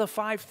 These are the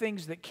 5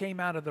 things that came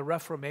out of the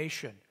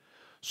Reformation.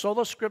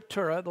 Sola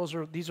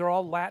scriptura, these are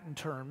all Latin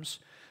terms.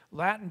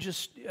 Latin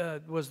just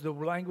was the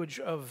language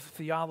of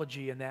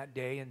theology in that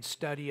day, and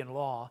study and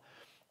law.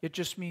 It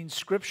just means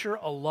Scripture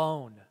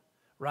alone,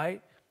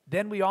 right?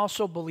 Then we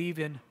also believe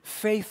in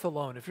faith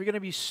alone. If you're going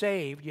to be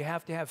saved, you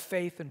have to have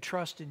faith and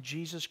trust in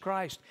Jesus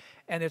Christ.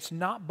 And it's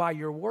not by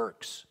your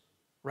works,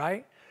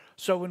 right?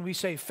 So when we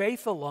say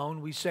faith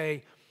alone, we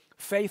say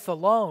faith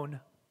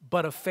alone,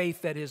 but a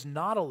faith that is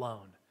not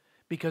alone.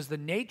 Because the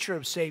nature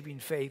of saving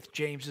faith,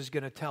 James is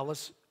going to tell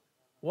us,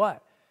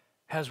 what?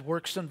 Has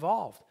works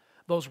involved.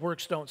 Those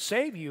works don't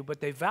save you, but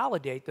they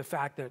validate the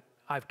fact that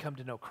I've come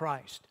to know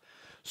Christ.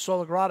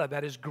 Sola grata,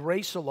 that is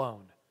grace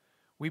alone.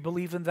 We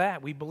believe in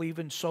that. We believe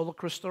in sola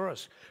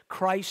Christoris,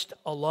 Christ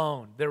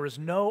alone. There is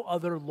no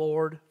other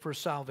Lord for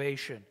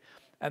salvation.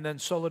 and then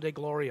sola de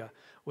gloria,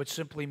 which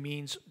simply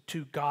means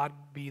to God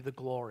be the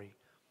glory.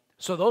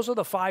 So those are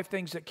the 5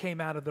 things that came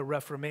out of the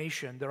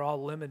Reformation. They're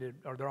all limited,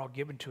 or they're all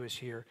given to us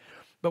here.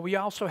 But we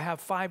also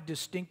have 5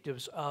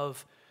 distinctives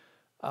of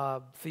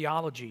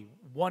theology.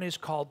 One is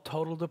called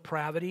total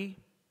depravity.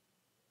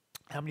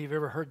 How many of you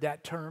have ever heard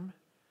that term?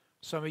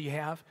 Some of you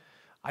have.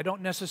 I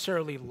don't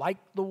necessarily like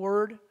the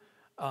word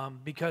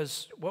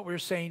because what we're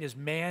saying is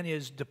man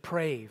is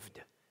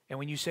depraved. And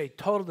when you say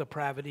total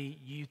depravity,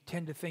 you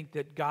tend to think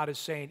that God is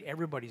saying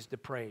everybody's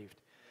depraved.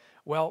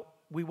 Well,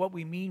 what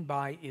we mean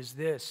by is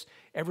this: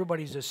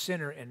 everybody's a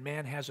sinner and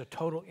man has a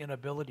total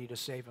inability to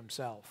save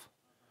himself.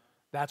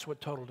 That's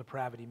what total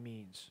depravity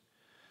means.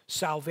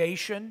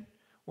 Salvation,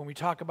 when we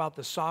talk about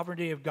the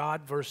sovereignty of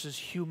God versus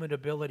human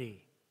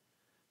ability.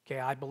 Okay,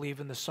 I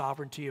believe in the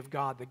sovereignty of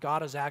God, that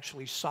God is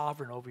actually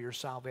sovereign over your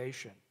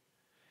salvation.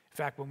 In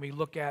fact, when we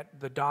look at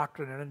the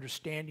doctrine and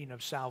understanding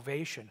of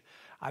salvation,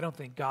 I don't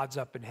think God's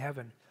up in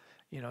heaven,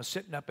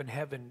 sitting up in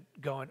heaven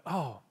going,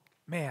 oh,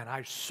 man,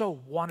 I so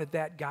wanted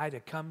that guy to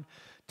come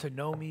to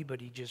know me,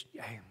 but he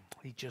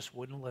just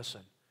wouldn't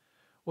listen.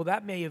 Well,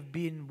 that may have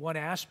been one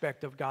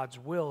aspect of God's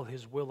will,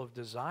 his will of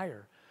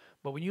desire.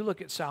 But when you look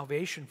at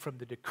salvation from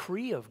the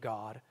decree of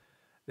God,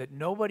 that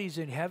nobody's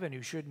in heaven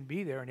who shouldn't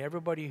be there, and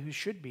everybody who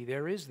should be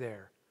there is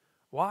there.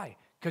 Why?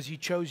 Because he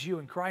chose you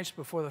in Christ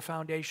before the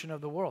foundation of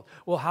the world.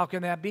 Well, how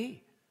can that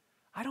be?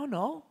 I don't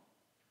know.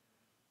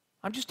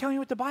 I'm just telling you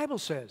what the Bible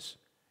says.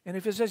 And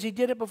if it says he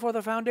did it before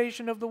the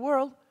foundation of the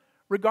world,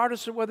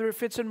 regardless of whether it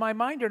fits in my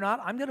mind or not,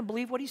 I'm going to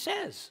believe what he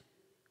says.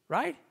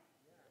 Right?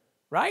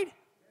 Right?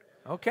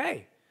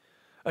 Okay.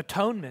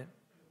 Atonement.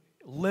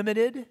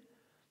 Limited.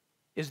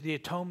 Is the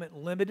atonement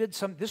limited?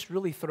 This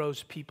really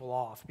throws people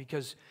off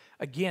because,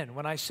 again,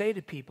 when I say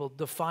to people,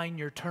 define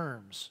your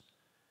terms,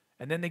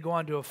 and then they go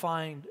on to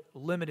define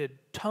limited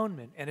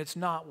atonement, and it's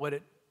not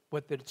what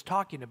it's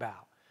talking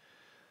about.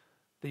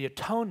 The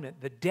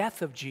atonement, the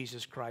death of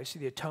Jesus Christ,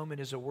 the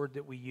atonement is a word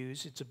that we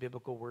use. It's a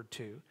biblical word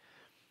too.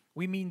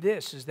 We mean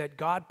this, is that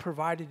God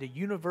provided a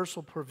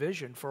universal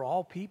provision for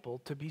all people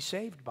to be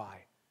saved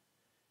by.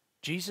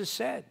 Jesus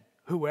said,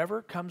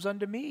 whoever comes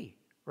unto me,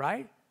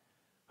 right?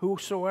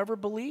 Whosoever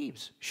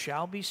believes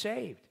shall be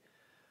saved.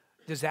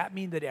 Does that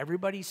mean that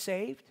everybody's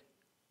saved?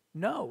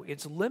 No,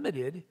 it's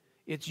limited.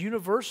 It's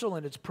universal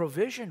in its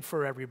provision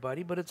for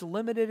everybody, but it's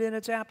limited in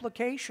its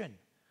application.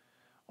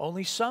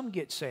 Only some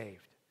get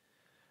saved.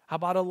 How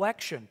about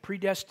election,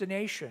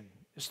 predestination?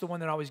 It's the one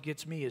that always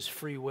gets me, is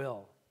free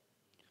will.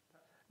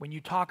 When you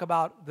talk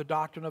about the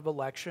doctrine of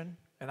election,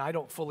 and I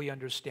don't fully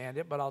understand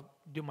it, but I'll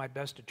do my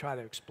best to try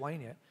to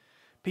explain it.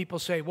 People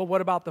say, well,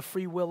 what about the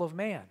free will of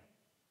man?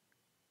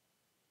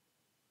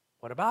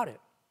 What about it?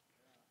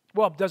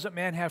 Well, doesn't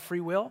man have free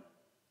will?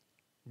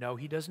 No,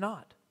 he does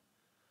not.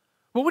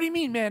 Well, what do you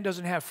mean man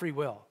doesn't have free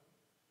will?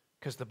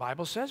 Because the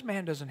Bible says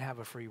man doesn't have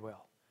a free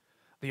will.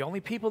 The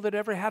only people that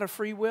ever had a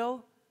free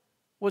will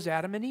was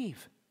Adam and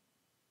Eve.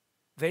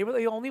 They were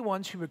the only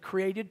ones who were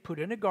created, put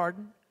in a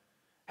garden,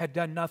 had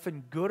done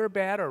nothing good or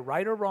bad or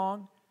right or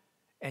wrong,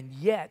 and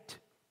yet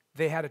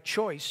they had a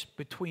choice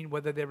between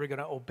whether they were going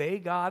to obey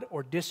God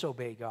or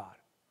disobey God.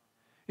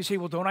 You say,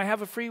 well, don't I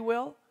have a free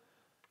will?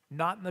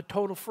 Not in the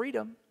total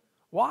freedom.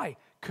 Why?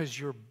 Because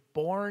you're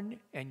born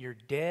and you're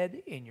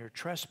dead in your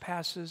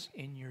trespasses,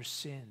 in your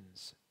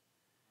sins.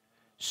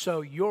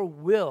 So your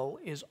will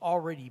is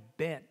already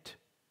bent.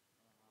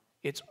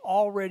 It's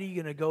already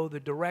going to go the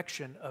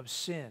direction of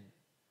sin.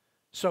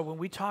 So when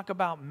we talk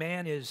about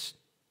man is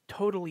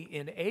totally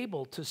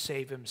unable to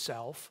save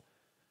himself,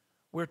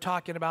 we're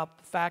talking about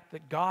the fact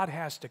that God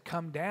has to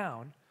come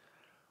down.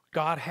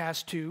 God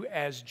has to,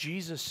 as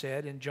Jesus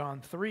said in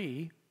John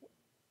 3,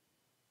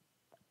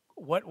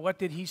 what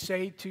did he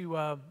say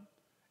to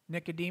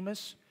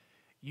Nicodemus?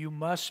 You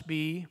must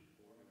be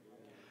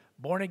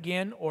born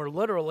again, or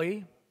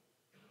literally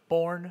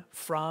born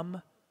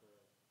from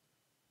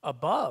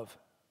above.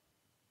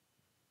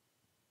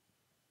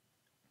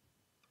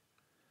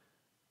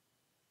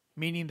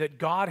 Meaning that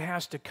God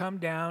has to come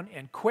down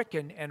and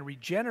quicken and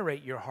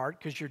regenerate your heart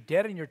because you're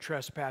dead in your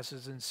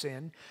trespasses and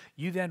sin.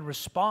 You then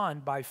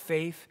respond by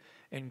faith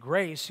and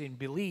grace and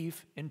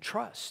belief and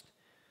trust.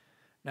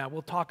 Now,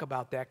 we'll talk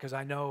about that because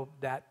I know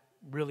that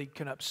really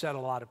can upset a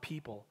lot of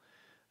people.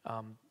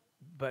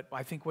 But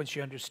I think once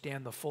you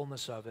understand the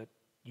fullness of it,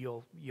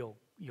 you'll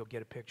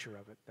get a picture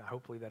of it.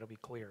 Hopefully that'll be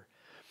clear.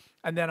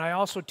 And then I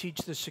also teach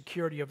the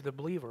security of the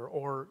believer,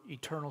 or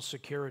eternal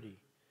security.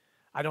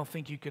 I don't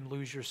think you can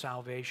lose your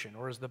salvation,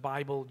 or as the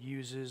Bible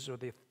uses, or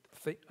the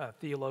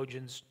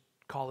theologians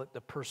call it,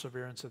 the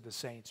perseverance of the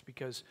saints,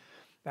 because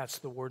that's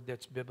the word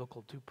that's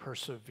biblical, to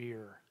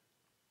persevere.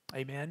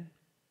 Amen?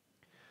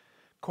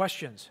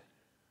 Questions?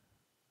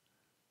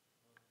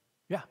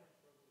 Yeah.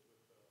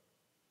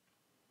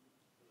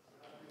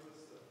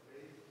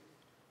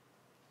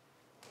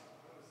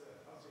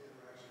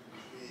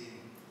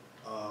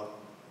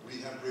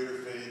 We have greater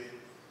faith,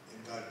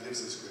 and God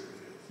gives us greater faith.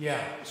 Yeah,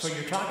 so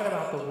you're talking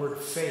about the word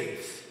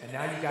faith, and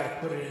now you got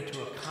to put it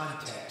into a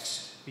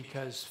context,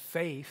 because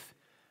faith,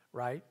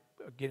 right,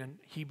 again, in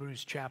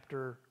Hebrews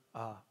chapter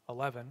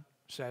 11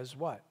 says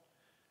what?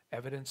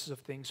 Evidence of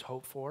things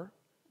hoped for,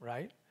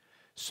 right?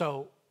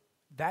 So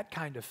that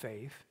kind of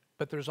faith,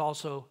 but there's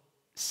also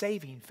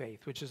saving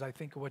faith, which is, I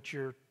think, what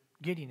you're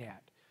getting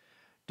at.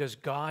 Does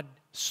God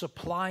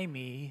supply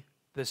me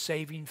the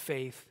saving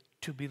faith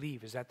to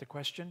believe? Is that the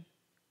question?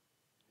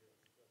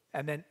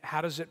 And then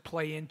how does it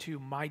play into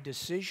my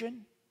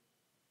decision?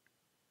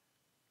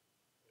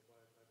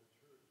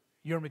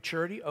 Your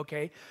maturity?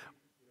 Okay.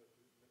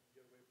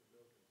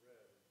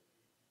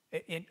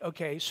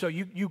 Okay, so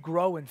you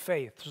grow in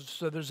faith.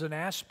 So there's an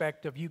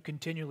aspect of you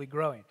continually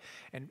growing.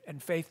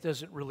 And faith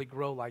doesn't really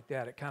grow like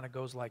that. It kind of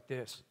goes like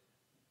this.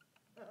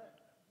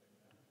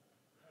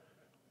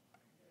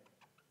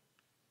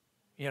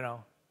 You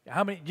know,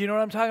 do you know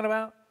what I'm talking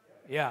about?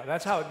 Yeah,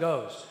 that's how it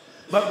goes.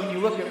 But when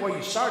you look at where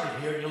you started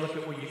here, you look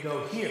at where you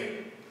go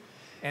here.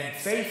 And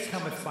faith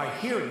cometh by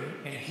hearing,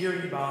 and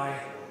hearing by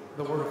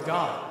the Word of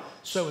God.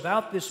 So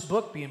without this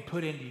book being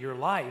put into your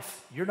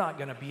life, you're not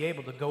going to be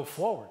able to go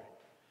forward.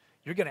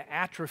 You're going to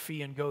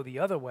atrophy and go the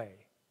other way.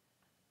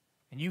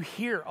 And you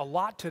hear a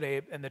lot today,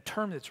 and the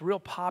term that's real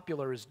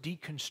popular is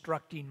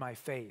deconstructing my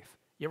faith.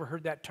 You ever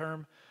heard that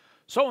term?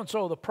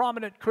 So-and-so, the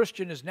prominent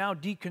Christian, is now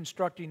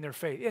deconstructing their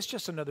faith. It's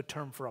just another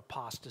term for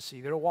apostasy.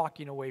 They're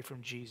walking away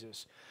from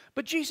Jesus.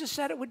 But Jesus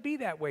said it would be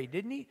that way,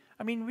 didn't he?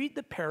 I mean, read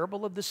the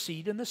parable of the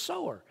seed and the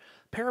sower.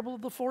 Parable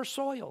of the 4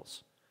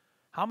 soils.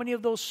 How many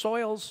of those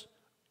soils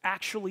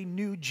actually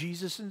knew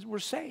Jesus and were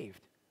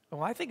saved?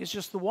 Well, I think it's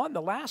just the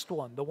last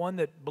one. The one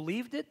that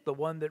believed it, the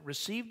one that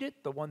received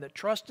it, the one that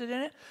trusted in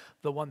it,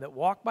 the one that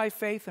walked by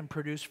faith and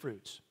produced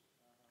fruits.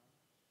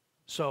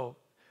 So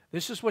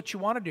this is what you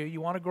want to do. You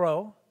want to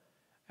grow.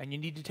 And you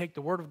need to take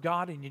the Word of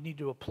God and you need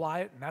to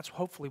apply it, and that's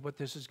hopefully what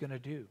this is going to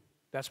do.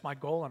 That's my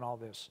goal in all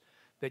this,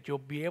 that you'll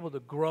be able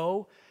to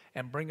grow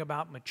and bring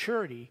about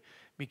maturity,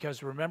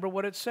 because remember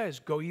what it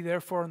says, go ye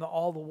therefore into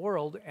all the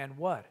world and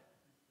what?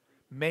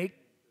 Make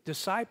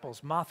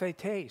disciples,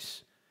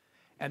 mathetes.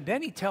 And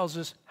then he tells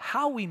us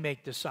how we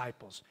make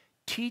disciples,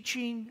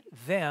 teaching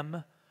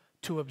them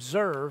to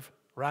observe,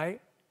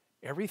 right,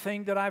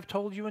 everything that I've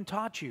told you and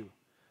taught you,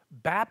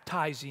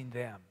 baptizing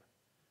them.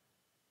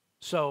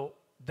 So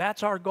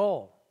that's our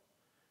goal,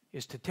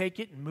 is to take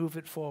it and move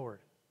it forward.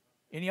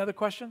 Any other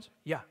questions?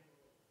 Yeah.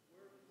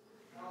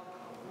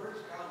 Where's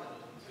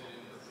Calvinism fit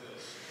in with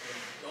this?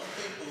 Don't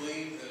they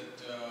believe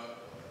that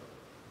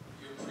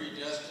you're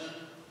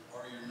predestined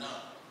or you're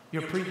not?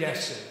 You're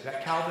predestined.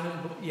 That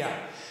Calvinism, yeah.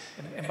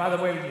 And by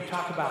the way, when you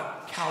talk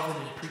about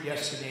Calvin and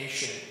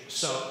predestination,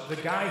 so the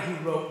guy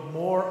who wrote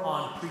more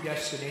on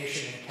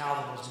predestination than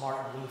Calvin was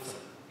Martin Luther.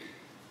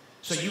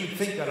 So you would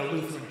think that a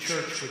Lutheran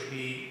church would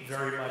be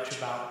very much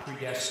about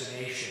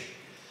predestination.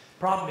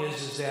 Problem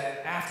is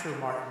that after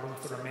Martin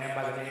Luther, a man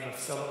by the name of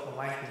Philip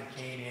Melanchthon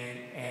came in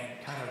and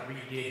kind of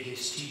redid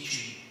his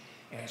teaching,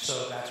 and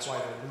so that's why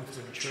the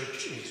Lutheran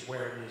church is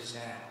where it is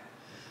now.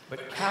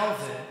 But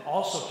Calvin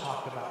also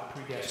talked about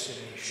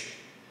predestination.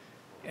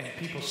 And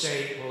people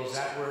say, well, is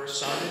that where it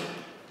started?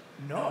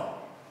 No.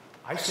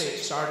 I say it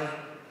started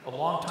a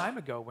long time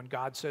ago when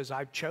God says,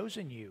 I've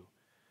chosen you.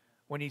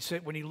 When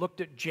he looked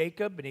at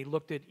Jacob and he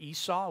looked at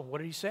Esau, what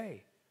did he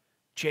say?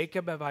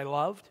 Jacob have I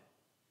loved,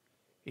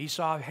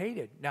 Esau I've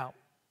hated. Now,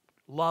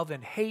 love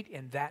and hate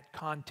in that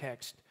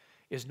context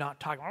is not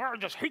talking, I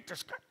just hate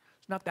this guy.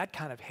 It's not that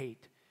kind of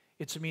hate.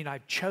 It's,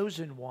 I've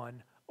chosen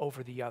one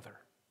over the other.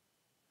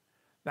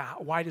 Now,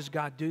 why does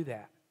God do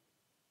that?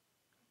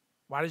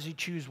 Why does he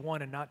choose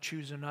one and not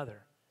choose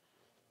another?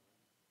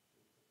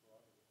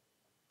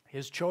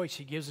 His choice.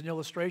 He gives an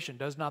illustration.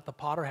 Does not the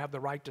potter have the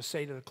right to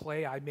say to the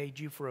clay, I made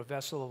you for a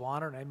vessel of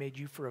honor and I made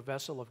you for a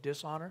vessel of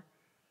dishonor?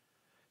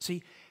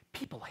 See,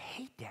 people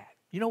hate that.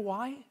 You know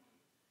why?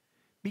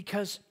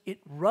 Because it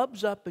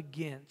rubs up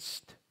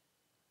against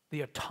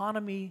the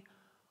autonomy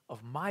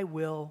of my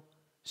will,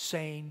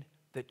 saying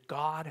that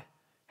God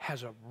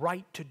has a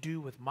right to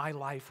do with my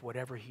life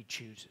whatever he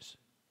chooses.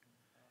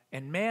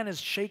 And man is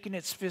shaking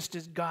its fist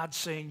at God,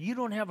 saying, you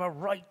don't have a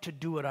right to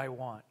do what I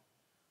want.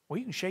 Well,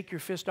 you can shake your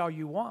fist all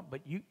you want,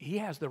 but he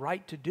has the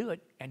right to do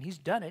it, and he's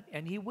done it,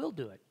 and he will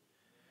do it.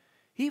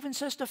 He even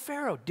says to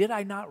Pharaoh, did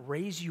I not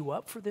raise you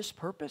up for this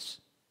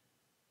purpose?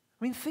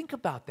 Think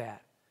about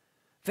that.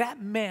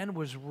 That man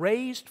was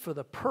raised for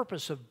the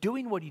purpose of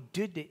doing what he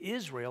did to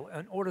Israel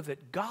in order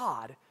that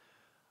God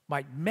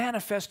might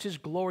manifest his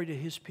glory to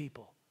his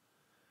people.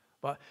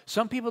 But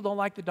some people don't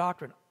like the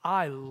doctrine.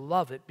 I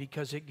love it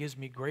because it gives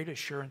me great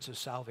assurance of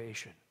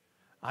salvation.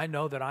 I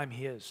know that I'm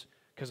his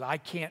because I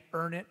can't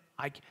earn it.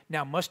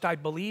 Now, must I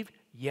believe?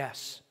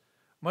 Yes.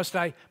 Must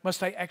I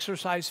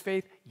exercise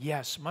faith?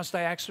 Yes. Must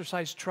I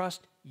exercise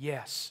trust?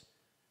 Yes.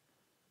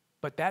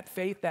 But that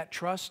faith, that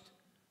trust,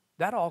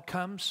 that all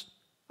comes,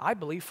 I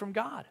believe, from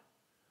God.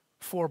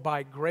 For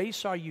by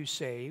grace are you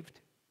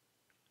saved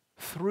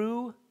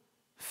through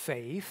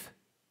faith,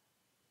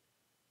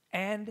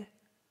 and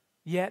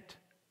yet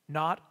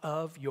not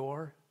of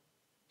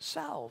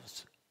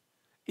yourselves.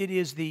 It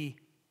is the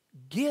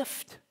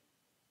gift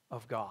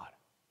of God.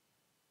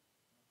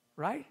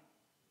 Right?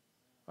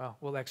 Well,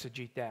 we'll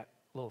exegete that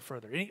a little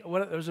further.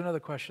 There's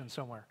another question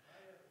somewhere.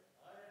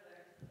 I had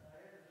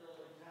a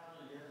little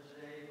encounter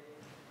yesterday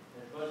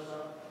at bus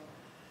stop,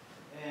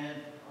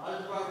 and I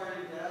was about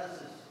ready to ask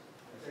this.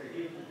 I said,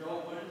 "He was the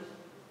Job wins."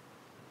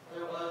 I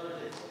said, "Well, I was going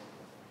to say,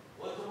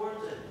 what's the word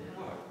say? In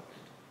the word.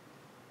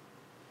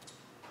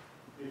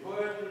 Before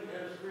everything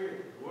ever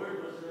spirit, the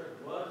word was there,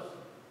 was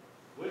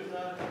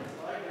wisdom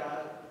by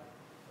God."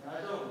 And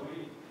I told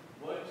him,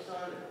 what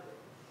started?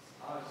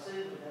 I was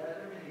sitting with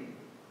Adam and Eve.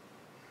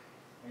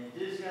 And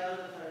this guy was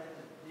the fact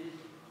that Jesus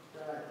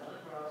died on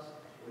the cross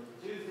with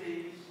 2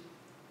 thieves.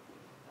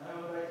 And I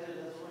went back to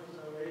that's what's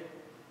no way.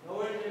 No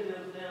way to do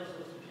those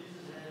nails with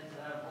Jesus' hands and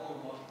have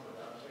hold one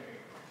without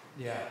sharing.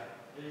 Yeah.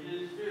 And he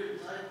did the spirit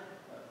inside.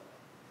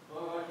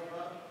 So I came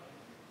up,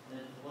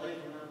 and the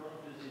light went up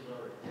because he was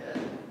already dead.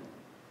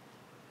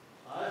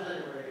 I was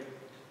anyway,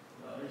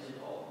 he said,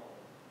 "Oh."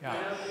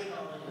 Yeah.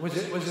 Was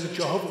it a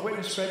Jehovah's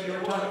Witness, Fred, you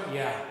were talking?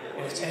 Yeah.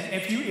 And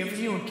if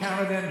you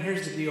encounter them,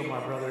 here's the deal, my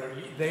brother.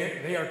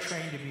 They are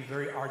trained to be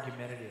very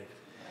argumentative.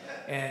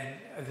 And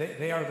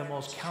they are the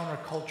most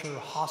counterculture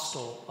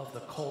hostile of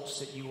the cults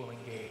that you will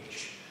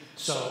engage.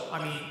 So,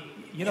 I mean,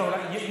 you know what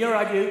I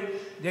do?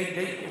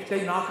 If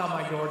they knock on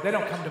my door, they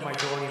don't come to my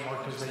door anymore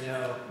because they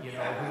know,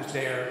 who's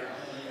there.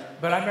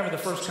 But I remember the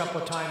first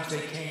couple of times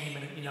they came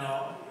and,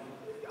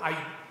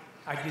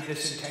 I did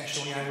this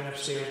intentionally. I went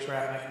upstairs,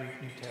 grabbed my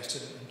Greek New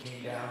Testament and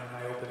came down and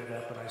I opened it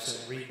up and I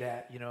said, "Read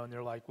that," and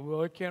they're like,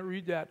 "Well, I can't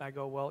read that." And I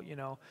go, "Well,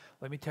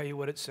 let me tell you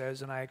what it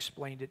says." And I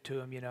explained it to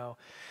them,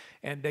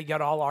 and they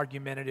got all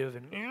argumentative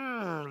and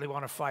they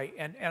want to fight.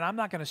 And I'm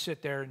not going to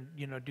sit there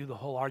and, do the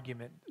whole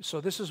argument.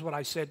 So this is what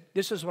I said.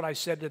 This is what I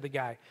said to the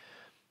guy.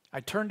 I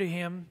turned to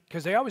him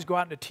because they always go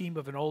out in a team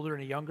of an older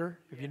and a younger.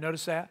 Have you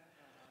noticed that?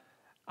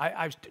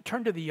 I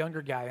turned to the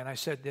younger guy and I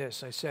said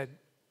this. I said,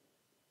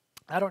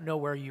 "I don't know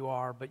where you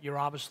are, but you're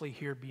obviously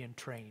here being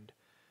trained.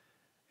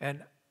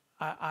 And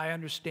I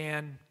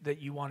understand that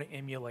you want to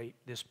emulate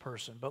this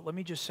person. But let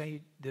me just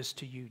say this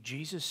to you.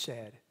 Jesus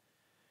said,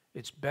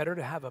 it's better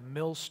to have a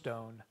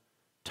millstone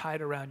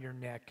tied around your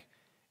neck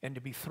and to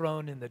be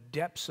thrown in the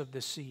depths of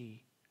the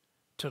sea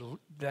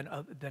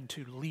than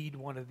to lead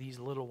one of these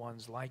little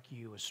ones like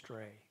you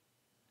astray."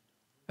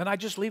 And I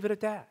just leave it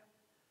at that.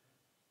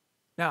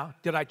 Now,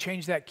 did I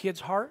change that kid's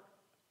heart?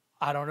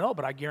 I don't know,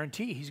 but I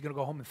guarantee he's going to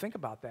go home and think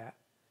about that.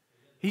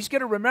 He's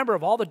going to remember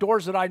of all the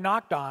doors that I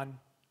knocked on.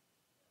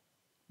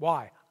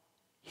 Why?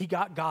 He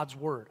got God's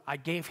word. I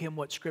gave him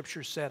what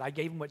Scripture said. I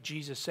gave him what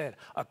Jesus said,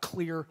 a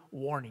clear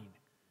warning.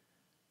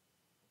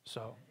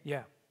 So,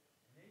 yeah.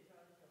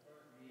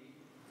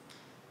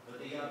 But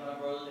they got my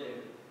brother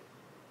David.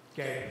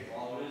 Okay.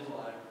 All his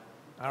life.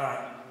 All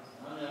right.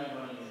 I'm not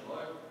running his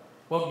life.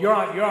 Well, you're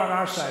on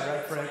our side,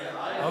 right, Fred?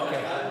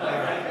 Okay. All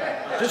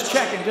right. Just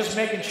checking, just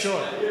making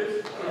sure.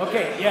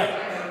 Okay,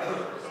 yeah.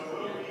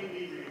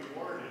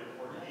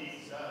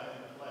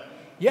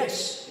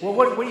 Yes. Well,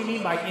 what do you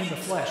mean by in the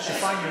flesh?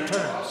 Define your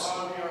terms.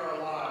 While we are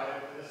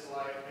alive in this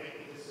life,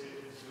 making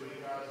decisions,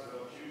 doing God's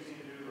will, choosing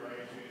to do the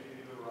right, choosing to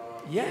do the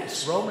wrong.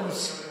 Yes,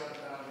 Romans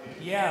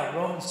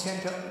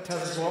 10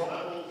 tells us what.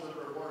 Levels of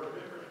reward are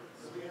different.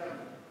 So we have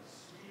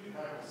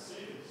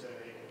decisions that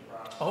make the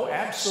process. Oh,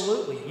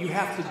 absolutely. You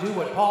have to do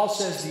what Paul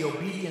says, the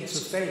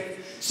obedience of faith.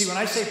 See, when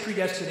I say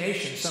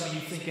predestination, some of you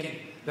thinking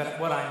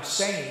that what I'm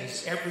saying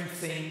is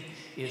everything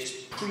is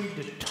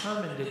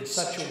predetermined in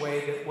such a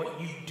way that what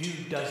you do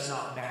does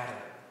not matter.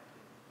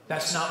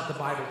 That's not what the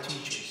Bible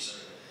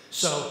teaches.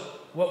 So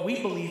what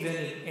we believe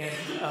in, and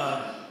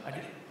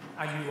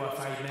I knew if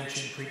I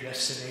mentioned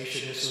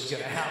predestination, this was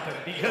going to happen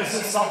because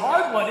it's a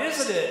hard one,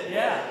 isn't it?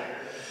 Yeah.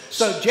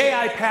 So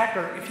J.I.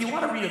 Packer, if you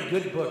want to read a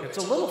good book, it's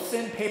a little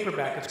thin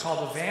paperback. It's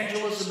called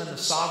Evangelism and the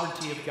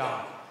Sovereignty of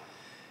God.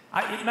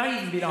 It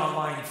might even be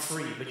online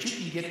free, but you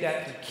can get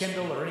that through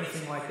Kindle or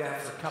anything like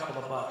that for a couple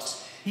of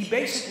bucks. He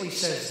basically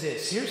says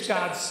this. Here's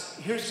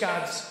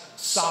God's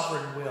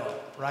sovereign will,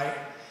 right?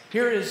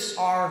 Here is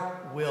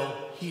our will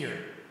here.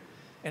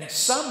 And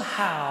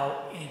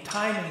somehow, in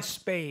time and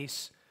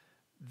space,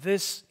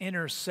 this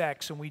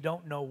intersects and we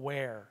don't know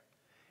where.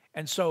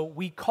 And so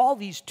we call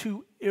these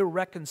two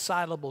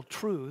irreconcilable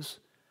truths,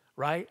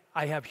 right?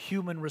 I have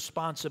human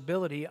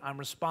responsibility. I'm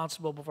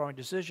responsible for my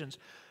decisions.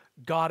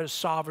 God is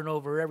sovereign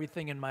over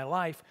everything in my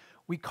life.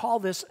 We call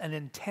this an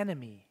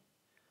antinomy.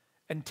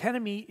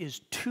 Antinomy is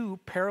two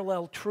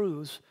parallel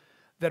truths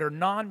that are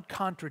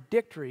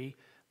non-contradictory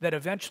that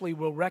eventually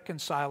will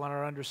reconcile in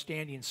our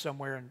understanding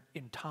somewhere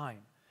in time.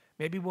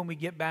 Maybe when we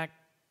get back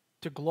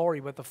to glory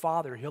with the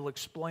Father, He'll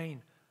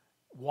explain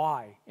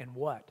why and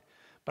what.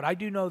 But I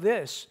do know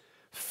this,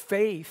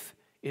 faith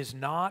is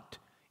not,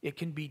 it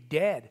can be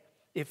dead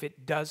if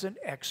it doesn't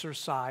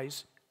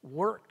exercise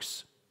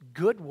works,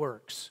 good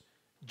works.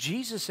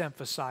 Jesus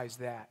emphasized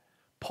that.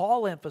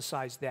 Paul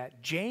emphasized that.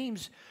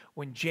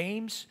 When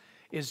James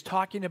is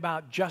talking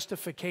about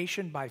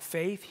justification by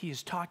faith, he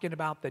is talking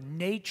about the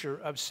nature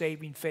of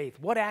saving faith.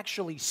 What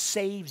actually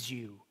saves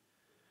you?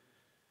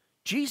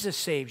 Jesus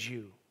saves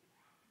you.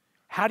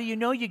 How do you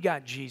know you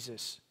got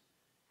Jesus?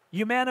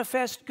 You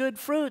manifest good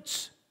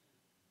fruits.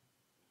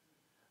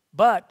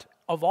 But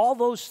of all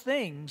those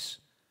things,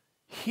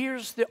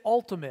 here's the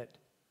ultimate.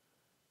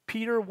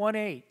 Peter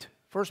 1:8,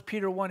 1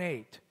 Peter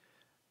 1:8.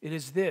 It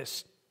is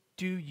this: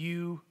 do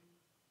you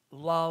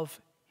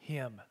love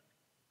Him?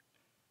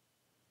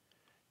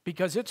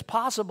 Because it's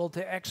possible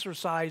to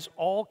exercise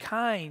all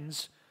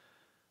kinds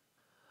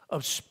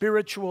of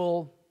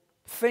spiritual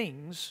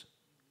things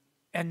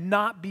and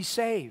not be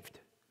saved.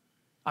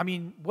 I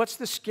mean, what's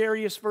the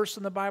scariest verse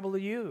in the Bible to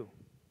you?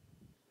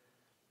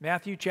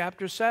 Matthew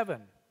chapter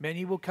 7.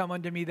 Many will come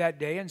unto me that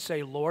day and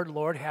say, Lord,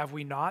 Lord, have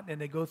we not?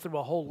 And they go through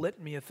a whole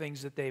litany of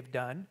things that they've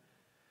done.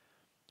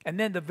 And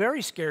then the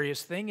very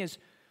scariest thing is,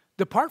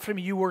 depart from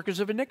me, you workers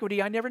of iniquity,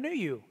 I never knew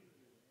you.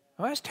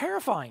 Well, that's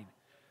terrifying.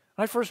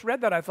 When I first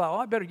read that, I thought,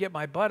 I better get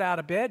my butt out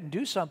of bed and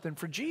do something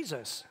for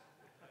Jesus.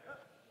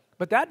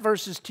 But that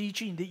verse is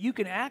teaching that you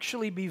can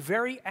actually be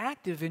very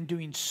active in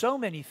doing so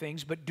many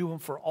things, but do them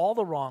for all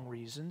the wrong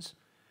reasons.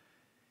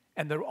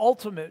 And the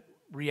ultimate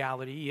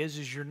reality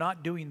is you're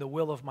not doing the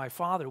will of my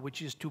Father,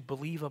 which is to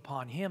believe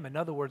upon Him. In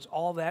other words,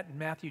 all that in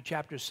Matthew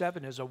chapter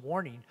 7 is a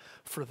warning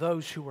for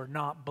those who are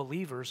not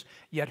believers,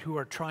 yet who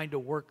are trying to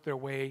work their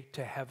way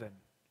to heaven.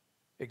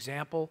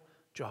 Example,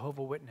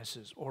 Jehovah's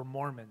Witnesses or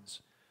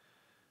Mormons.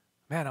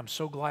 Man, I'm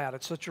so glad.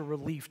 It's such a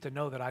relief to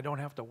know that I don't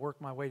have to work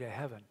my way to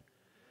heaven.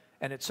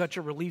 And it's such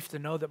a relief to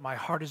know that my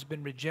heart has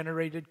been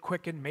regenerated,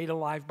 quickened, made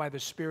alive by the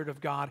Spirit of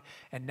God.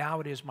 And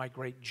now it is my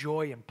great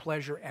joy and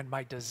pleasure and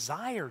my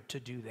desire to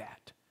do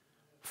that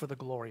for the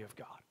glory of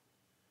God.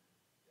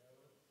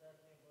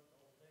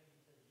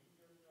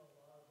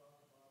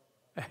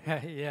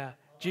 Yeah.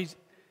 Jesus.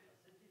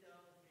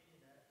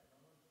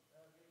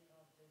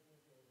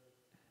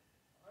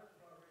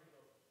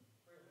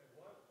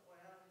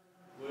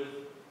 With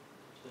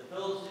the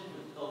fellowship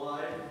with the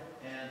life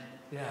and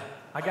Yeah.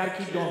 I got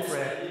to keep going,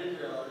 Fred.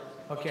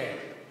 Okay.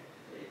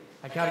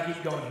 I got to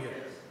keep going here.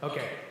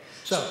 Okay.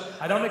 So,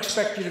 I don't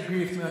expect you to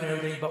agree with me on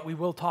everything, but we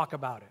will talk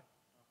about it.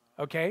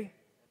 Okay?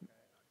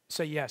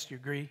 Say yes, you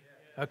agree?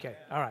 Okay.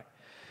 All right.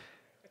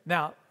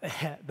 Now,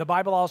 the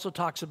Bible also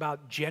talks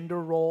about gender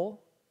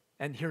role,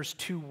 and here's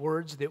two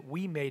words that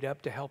we made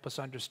up to help us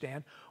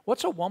understand.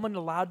 What's a woman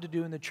allowed to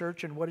do in the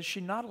church, and what is she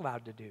not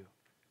allowed to do?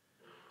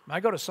 I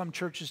go to some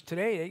churches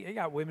today, they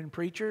got women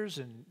preachers,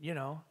 and,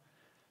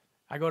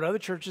 I go to other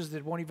churches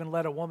that won't even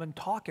let a woman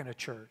talk in a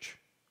church.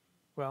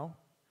 Well,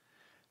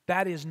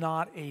 that is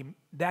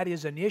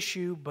an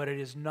issue, but it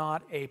is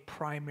not a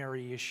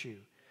primary issue.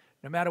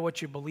 No matter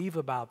what you believe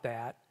about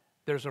that,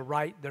 there's a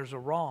right, there's a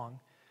wrong.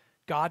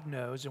 God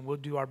knows, and we'll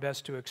do our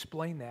best to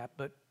explain that,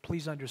 but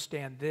please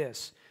understand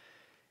this.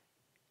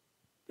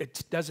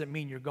 It doesn't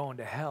mean you're going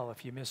to hell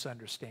if you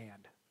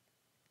misunderstand,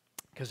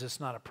 because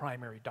it's not a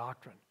primary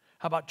doctrine.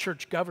 How about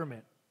church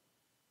government?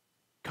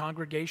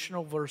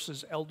 Congregational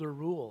versus elder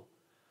rule.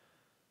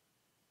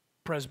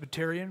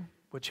 Presbyterian,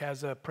 which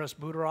has a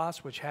presbyteros,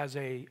 which has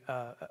a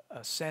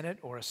senate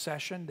or a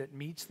session that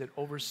meets, that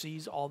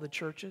oversees all the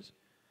churches.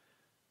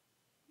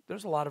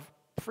 There's a lot of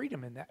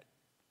freedom in that.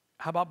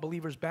 How about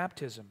believers'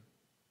 baptism?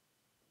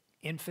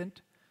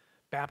 Infant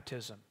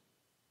baptism.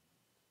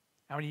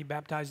 How many of you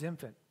baptized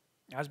infant?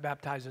 I was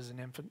baptized as an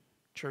infant.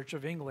 Church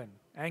of England,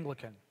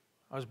 Anglican.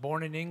 I was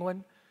born in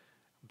England.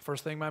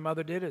 First thing my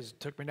mother did is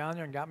took me down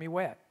there and got me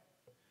wet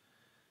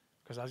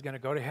because I was going to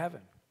go to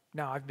heaven.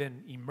 Now, I've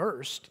been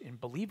immersed in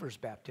believers'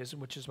 baptism,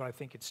 which is what I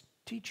think it's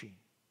teaching.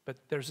 But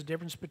there's a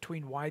difference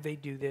between why they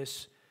do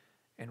this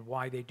and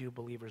why they do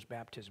believers'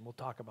 baptism. We'll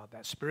talk about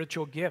that.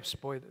 Spiritual gifts,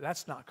 boy,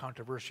 that's not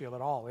controversial at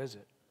all, is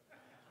it?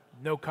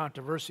 No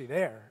controversy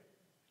there,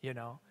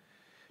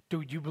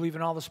 Do you believe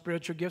in all the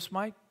spiritual gifts,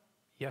 Mike?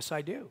 Yes,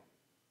 I do.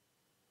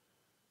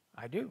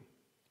 I do.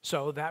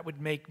 So that would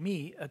make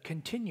me a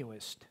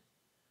continuist.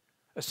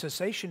 A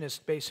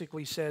cessationist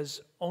basically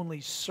says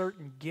only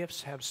certain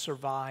gifts have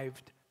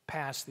survived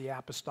past the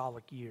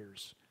apostolic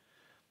years.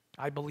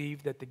 I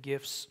believe that the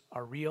gifts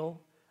are real.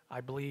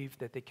 I believe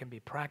that they can be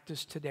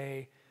practiced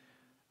today.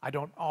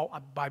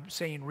 By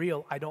saying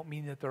real, I don't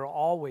mean that they're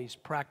always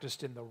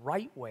practiced in the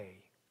right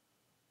way.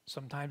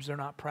 Sometimes they're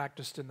not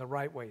practiced in the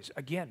right ways.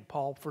 Again,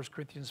 Paul, 1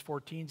 Corinthians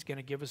 14 is going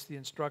to give us the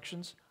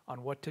instructions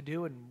on what to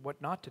do and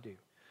what not to do.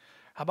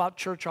 How about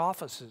church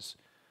offices?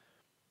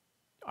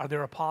 Are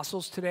there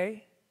apostles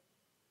today?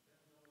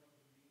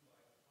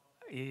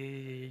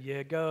 Here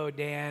you go,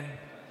 Dan.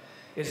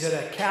 Is it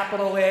a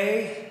capital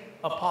A,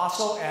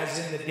 apostle, as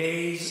in the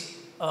days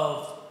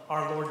of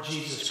our Lord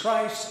Jesus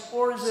Christ,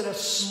 or is it a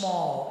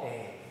small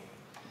a?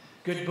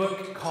 Good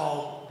book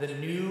called The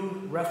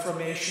New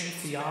Reformation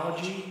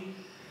Theology,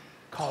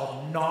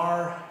 called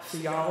NAR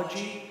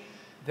Theology.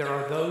 There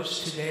are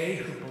those today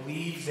who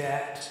believe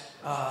that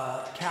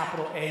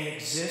capital A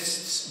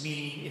exists,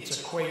 meaning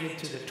it's equated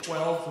to the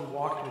 12 who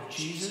walked with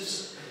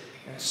Jesus.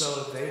 And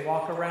so they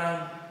walk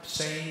around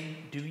saying,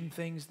 doing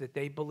things that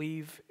they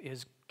believe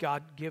is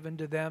God-given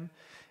to them,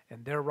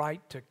 and their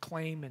right to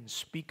claim and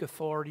speak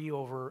authority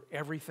over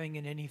everything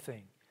and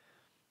anything.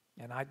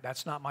 And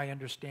that's not my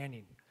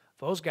understanding.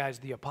 Those guys,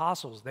 the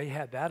apostles, they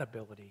had that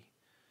ability.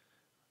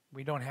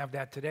 We don't have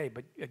that today,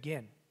 but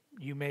again,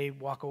 you may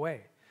walk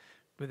away.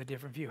 with a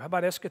different view. How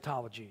about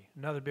eschatology?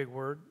 Another big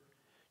word.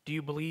 Do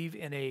you believe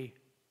in a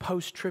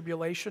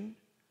post-tribulation?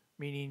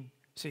 Meaning,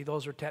 see,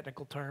 those are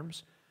technical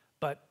terms,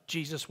 but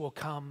Jesus will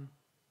come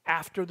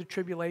after the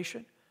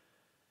tribulation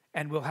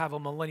and we'll have a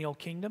millennial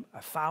kingdom, a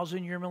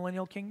 1,000-year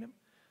millennial kingdom.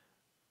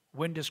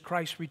 When does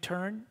Christ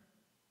return?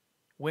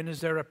 When is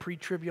there a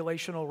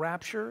pre-tribulational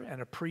rapture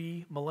and a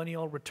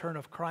pre-millennial return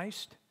of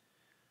Christ?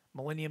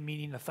 Millennium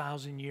meaning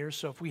 1,000 years.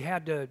 So if we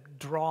had to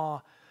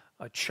draw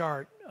a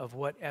chart of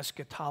what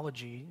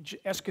eschatology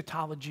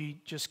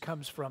just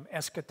comes from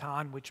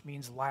eschaton, which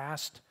means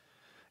last,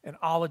 and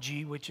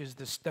ology, which is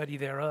the study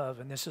thereof.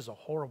 And this is a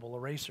horrible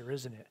eraser,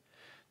 isn't it?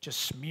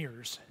 Just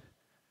smears.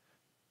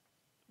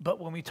 But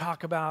when we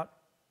talk about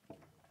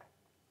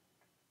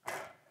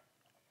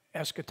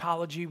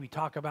eschatology, we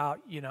talk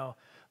about,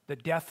 the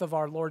death of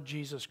our Lord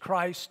Jesus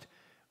Christ.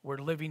 We're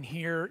living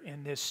here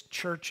in this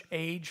church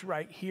age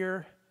right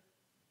here.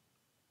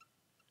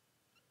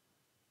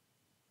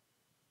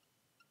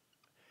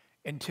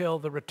 Until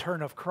the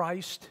return of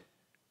Christ.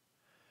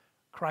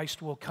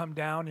 Christ will come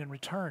down and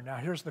return. Now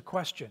here's the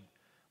question.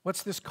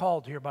 What's this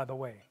called here, by the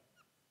way?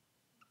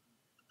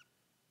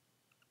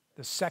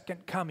 The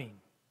second coming.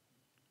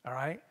 All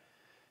right?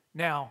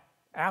 Now,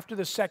 after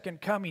the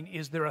second coming,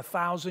 is there a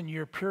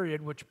 1,000-year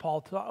period which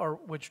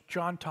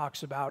John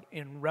talks about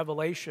in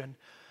Revelation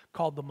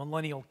called the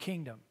millennial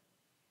kingdom?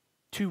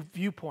 Two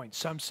viewpoints.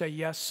 Some say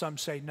yes, some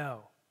say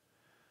no.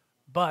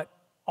 But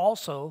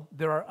also,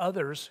 there are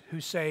others who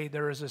say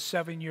there is a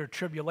 7-year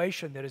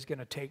tribulation that is going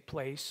to take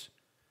place.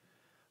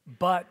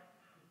 But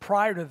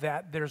prior to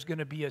that, there's going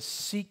to be a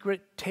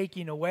secret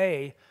taking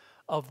away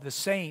of the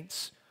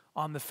saints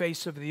on the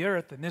face of the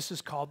earth, and this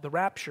is called the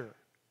rapture.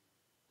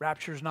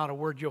 Rapture is not a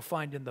word you'll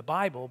find in the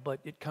Bible, but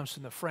it comes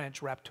from the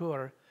French.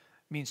 Rapture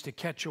means to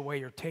catch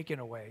away or taken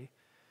away.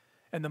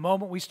 And the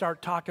moment we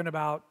start talking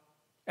about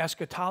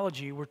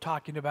eschatology, we're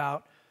talking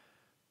about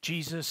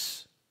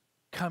Jesus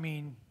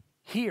coming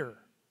here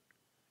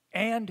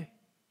and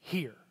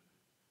here.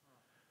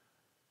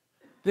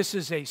 This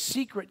is a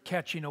secret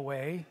catching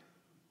away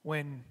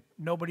when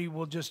everybody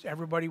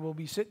will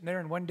be sitting there,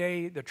 and one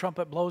day the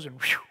trumpet blows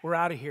and whew, we're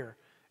out of here.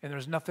 And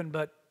there's nothing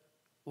but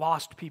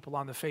lost people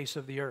on the face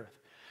of the earth.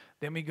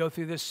 Then we go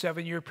through this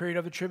 7-year period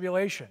of the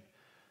tribulation.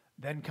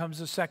 Then comes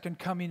the second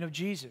coming of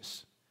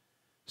Jesus.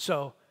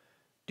 So,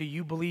 do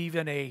you believe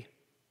in a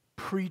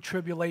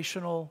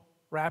pre-tribulational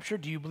rapture?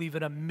 Do you believe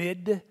in a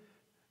mid,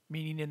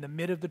 meaning in the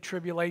mid of the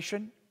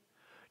tribulation?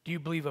 Do you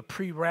believe a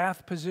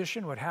pre-wrath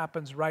position, what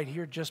happens right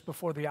here just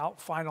before the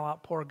final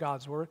outpour of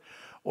God's word?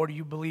 Or do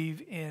you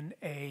believe in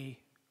a,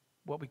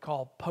 what we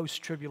call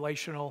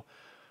post-tribulational,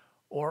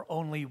 or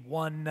only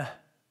one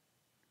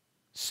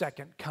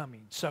second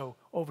coming? So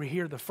over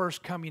here, the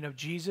first coming of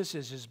Jesus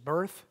is his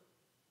birth.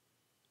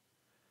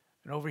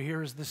 And over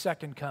here is the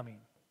second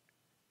coming.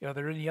 Are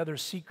there any other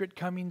secret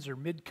comings or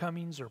mid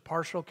comings or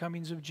partial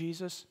comings of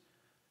Jesus?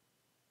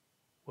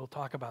 We'll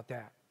talk about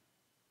that.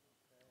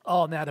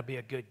 Oh, and that'll be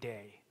a good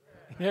day.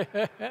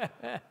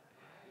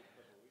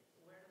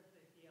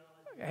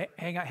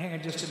 Hang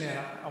on just a minute.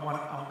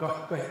 I'll go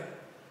ahead.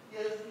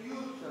 Yes, you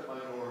accept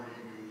minority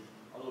views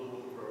on the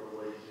book of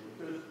Revelation,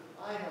 because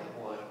I have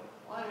one.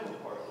 I am a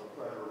partial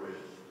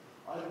preterist.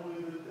 I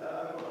believe that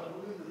the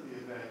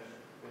events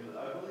in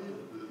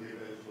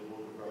the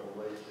book of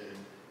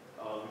Revelation,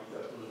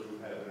 except for the new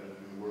heaven and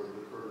the new earth,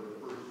 occurred in the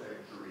first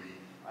century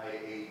AD.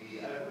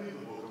 I believe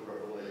the book of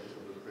Revelation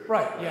was a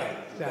Right,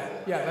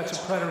 that's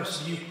a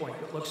preterist viewpoint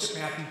that looks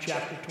at Matthew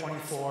chapter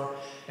 24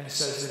 and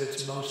says that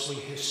it's mostly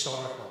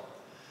historical.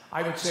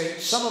 I would say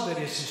some of it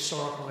is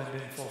historical and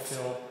been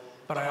fulfilled,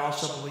 but I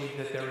also believe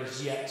that there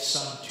is yet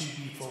some to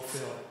be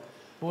fulfilled.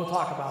 We'll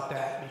talk about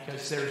that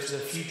because there's the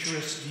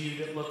futurist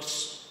view that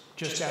looks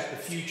just at the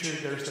future.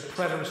 There's the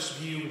preterist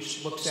view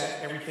which looks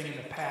at everything in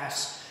the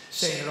past,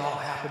 saying it all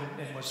happened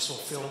and was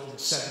fulfilled in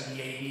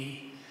 70 AD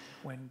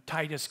when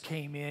Titus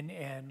came in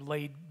and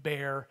laid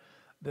bare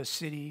the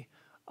city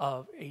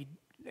of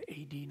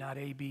AD, not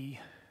AB.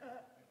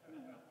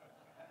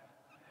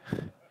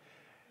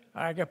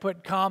 I can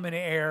put common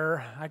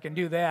error. I can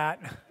do that.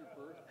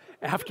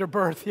 After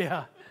birth,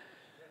 yeah.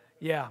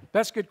 Yeah,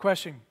 that's a good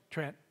question,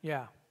 Trent.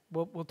 Yeah,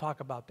 we'll talk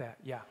about that.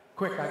 Yeah,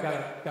 quick, I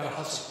gotta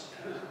hustle.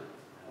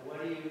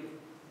 What do you think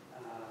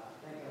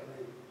of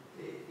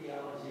the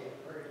theology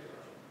of purgatory?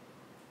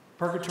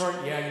 Purgatory?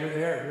 Yeah, you're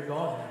there. You're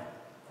going there.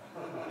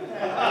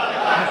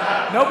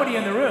 Nobody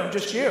in the room,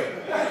 just you.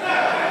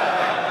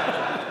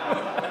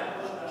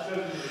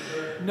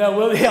 No,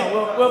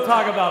 we'll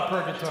talk about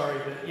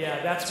purgatory, but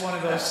yeah, that's one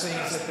of those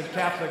things that the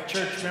Catholic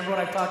Church. Remember what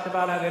I talked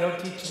about? How they don't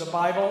teach the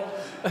Bible.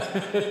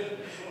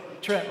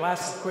 Trent,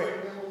 last quick.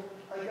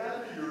 I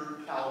gather you're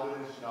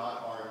Calvinist,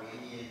 not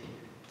Armenian.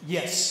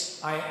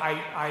 Yes,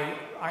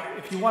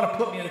 if you want to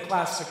put me in a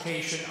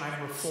classification,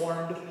 I'm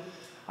Reformed.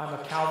 I'm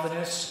a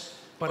Calvinist.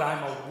 But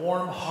I'm a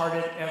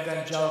warm-hearted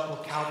evangelical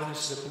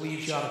Calvinist that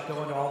believes you ought to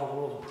go into all the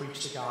world and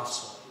preach the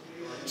gospel.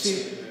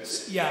 See,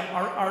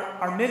 yeah,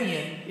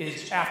 Arminian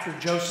is after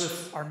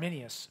Joseph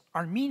Arminius.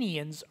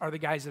 Armenians are the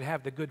guys that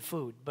have the good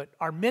food, but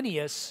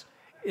Arminius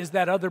is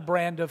that other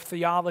brand of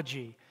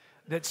theology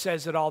that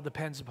says it all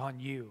depends upon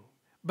you.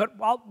 But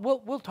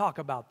we'll talk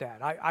about that.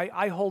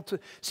 I hold to,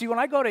 see, when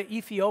I go to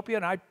Ethiopia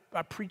and I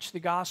preach the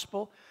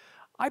gospel,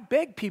 I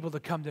beg people to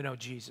come to know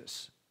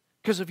Jesus.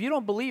 Because if you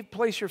don't believe,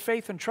 place your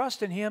faith and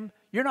trust in Him,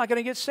 you're not going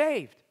to get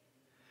saved.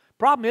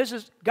 Problem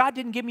is God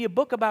didn't give me a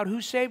book about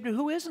who's saved and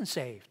who isn't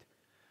saved.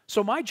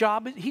 So my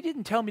job, He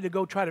didn't tell me to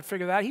go try to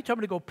figure that out. He told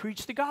me to go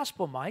preach the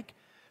gospel, Mike.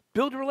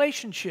 Build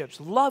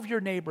relationships. Love your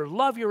neighbor.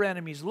 Love your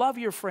enemies. Love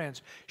your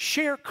friends.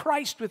 Share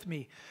Christ with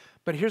me.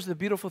 But here's the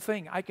beautiful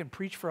thing. I can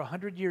preach for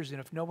 100 years, and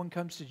if no one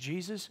comes to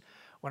Jesus,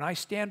 when I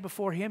stand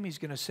before Him, He's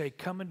going to say,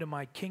 come into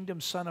my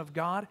kingdom, Son of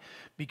God,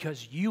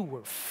 because you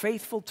were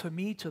faithful to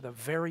me to the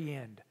very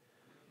end.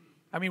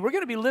 I mean, we're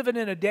going to be living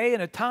in a day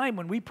and a time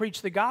when we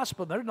preach the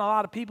gospel, and there's not a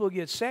lot of people who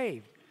get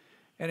saved.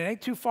 And it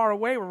ain't too far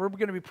away where we're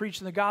going to be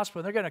preaching the gospel,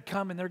 and they're going to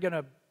come and they're going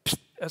to pst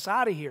us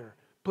out of here,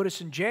 put us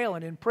in jail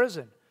and in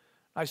prison.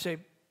 I say,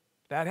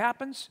 that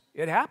happens?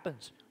 It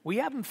happens. We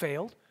haven't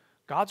failed.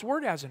 God's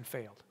word hasn't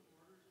failed.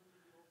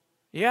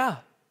 Yeah,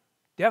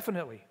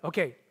 definitely.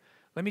 Okay,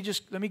 let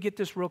me get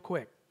this real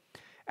quick.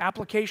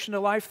 Application to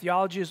life.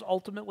 Theology is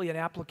ultimately an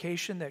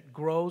application that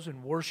grows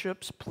and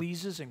worships,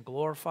 pleases, and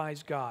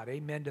glorifies God.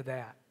 Amen to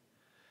that.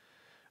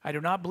 I do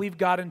not believe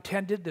God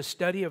intended the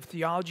study of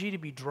theology to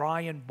be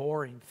dry and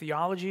boring.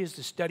 Theology is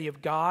the study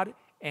of God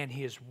and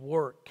His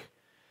work.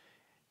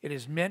 It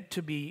is meant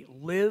to be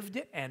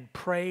lived and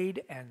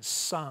prayed and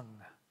sung.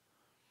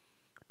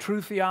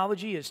 True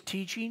theology is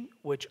teaching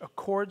which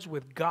accords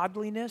with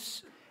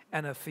godliness,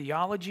 and a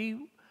theology,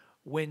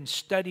 when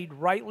studied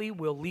rightly,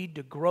 will lead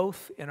to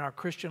growth in our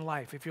Christian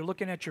life. If you're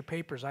looking at your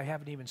papers, I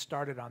haven't even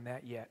started on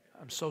that yet.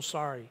 I'm so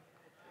sorry.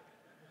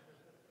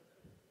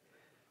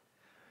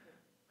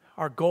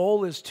 Our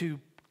goal is to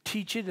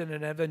teach it in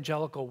an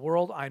evangelical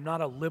world. I'm not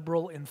a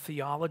liberal in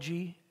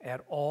theology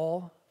at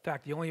all. In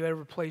fact, the only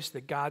other place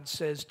that God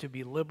says to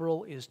be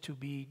liberal is to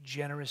be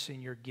generous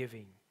in your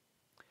giving.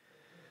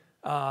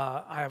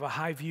 I have a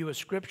high view of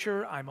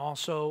Scripture. I'm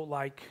also,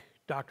 like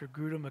Dr.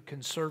 Grudem, a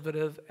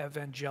conservative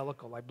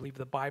evangelical. I believe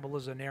the Bible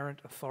is inerrant,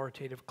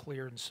 authoritative,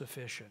 clear, and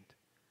sufficient.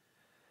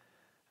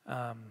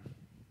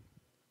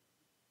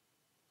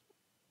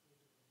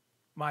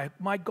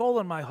 My goal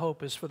and my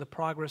hope is for the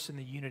progress and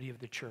the unity of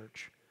the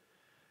church.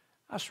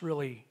 That's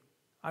really,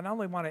 I not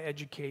only want to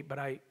educate, but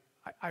I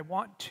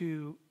want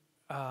to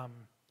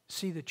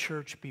see the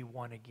church be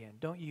one again.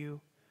 Don't you?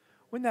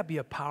 Wouldn't that be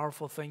a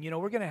powerful thing? You know,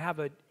 we're going to have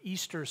an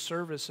Easter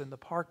service in the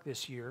park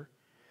this year,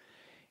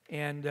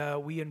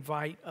 and we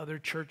invite other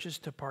churches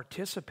to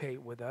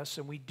participate with us,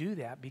 and we do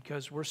that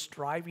because we're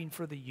striving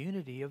for the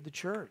unity of the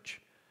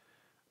church.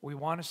 We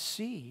want to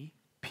see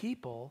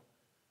people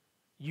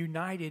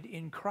united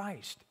in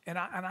Christ. And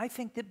I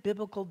think that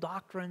biblical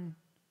doctrine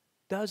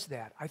does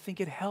that. I think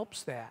it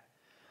helps that.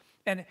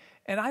 And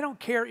I don't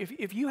care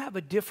if you have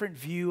a different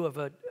view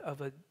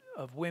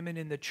of women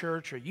in the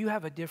church, or you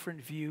have a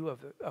different view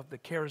of the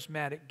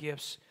charismatic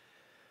gifts.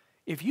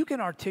 If you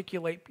can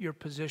articulate your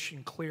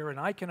position clear and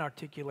I can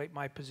articulate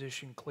my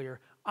position clear,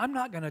 I'm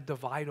not going to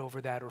divide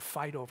over that or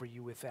fight over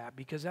you with that,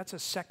 because that's a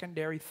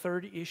secondary,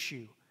 third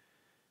issue.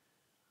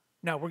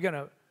 Now, we're going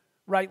to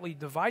rightly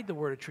divide the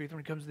word of truth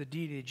when it comes to the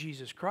deity of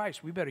Jesus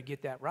Christ. We better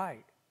get that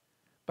right.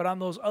 But on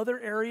those other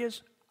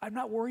areas, I'm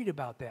not worried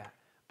about that.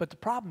 But the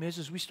problem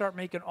is we start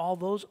making all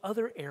those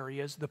other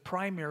areas the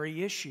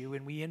primary issue,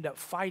 and we end up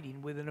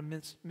fighting within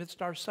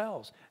amidst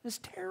ourselves. It's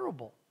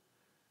terrible.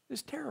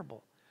 It's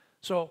terrible.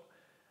 So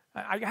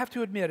I have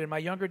to admit, in my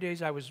younger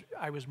days, I was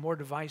more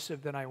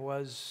divisive than I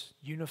was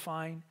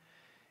unifying.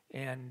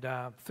 And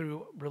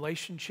through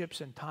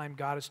relationships and time,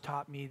 God has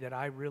taught me that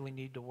I really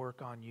need to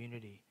work on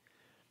unity.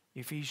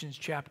 Ephesians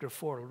chapter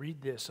 4,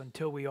 read this.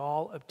 Until we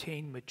all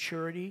obtain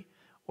maturity,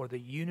 or the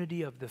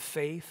unity of the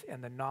faith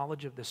and the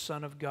knowledge of the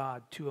Son of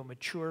God, to a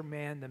mature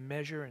man, the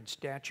measure and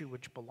stature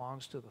which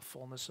belongs to the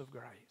fullness of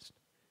Christ.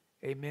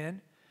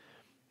 Amen?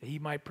 That He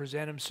might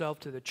present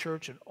Himself to the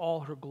church in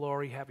all her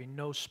glory, having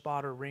no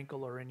spot or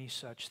wrinkle or any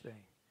such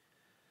thing.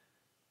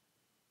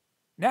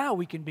 Now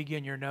we can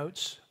begin your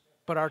notes,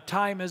 but our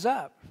time is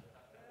up.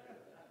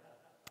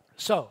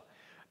 So,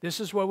 this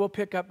is where we'll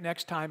pick up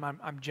next time.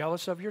 I'm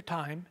jealous of your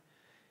time,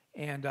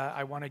 and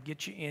I want to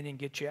get you in and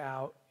get you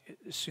out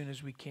as soon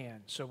as we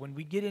can. So when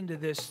we get into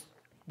this,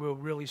 we'll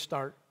really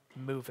start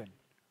moving.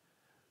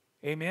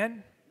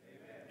 Amen?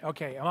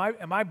 Okay,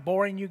 am I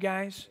boring you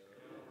guys?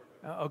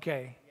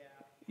 Okay.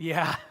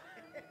 Yeah.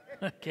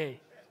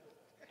 Okay.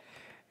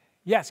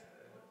 Yes.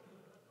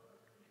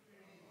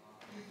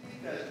 You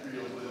think that's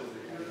realistic?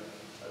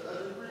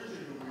 As a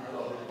Christian who reads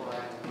all the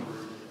Bible,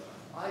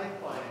 I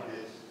find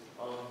it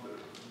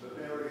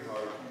very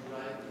hard to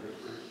unite with a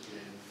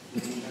Christian who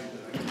has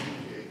an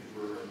communicate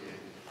word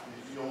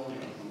is the only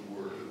true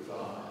word of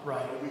God.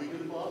 Right. And we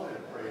can love and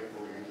pray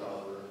for each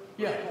other.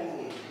 Yeah. Total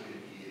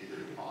unity is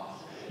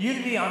impossible.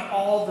 Unity on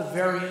all the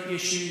varying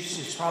issues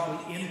is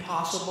probably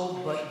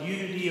impossible, but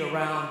unity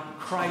around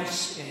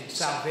Christ and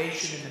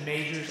salvation in the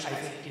majors, I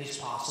think, is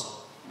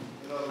possible.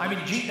 I mean,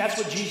 that's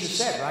what Jesus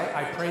said, right?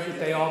 I pray that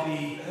they all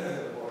be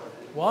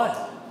one,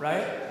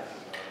 right?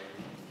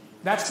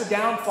 That's the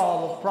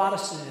downfall of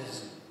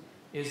Protestantism,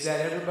 is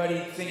that everybody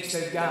thinks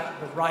they've got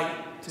the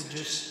right to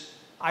just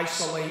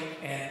isolate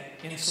and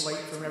insulate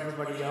from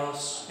everybody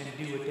else and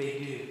do what they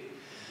do.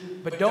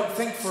 But don't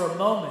think for a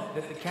moment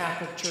that the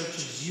Catholic Church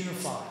is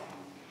unified.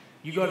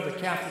 You go to the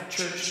Catholic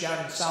Church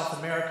down in South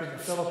America and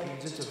the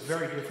Philippines, it's a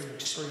very different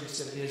experience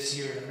than it is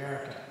here in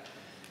America.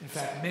 In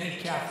fact, many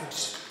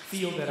Catholics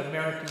feel that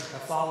American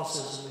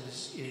Catholicism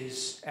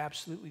is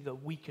absolutely the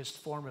weakest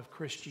form of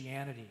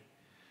Christianity.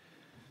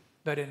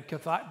 But in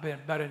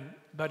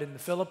the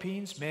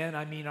Philippines, man,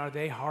 I mean, are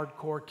they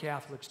hardcore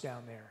Catholics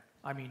down there?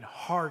 I mean,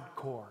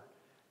 hardcore.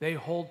 They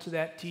hold to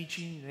that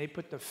teaching. They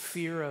put the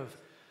fear of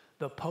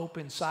the Pope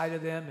inside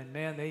of them, and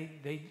man,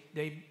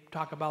 they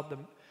talk about the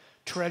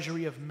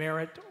treasury of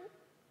merit,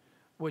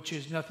 which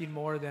is nothing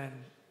more than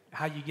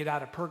how you get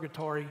out of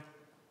purgatory.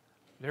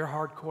 They're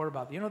hardcore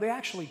about it. They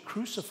actually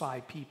crucify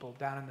people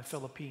down in the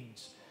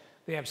Philippines.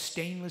 They have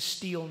stainless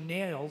steel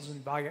nails,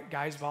 and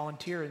guys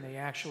volunteer, and they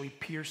actually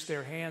pierce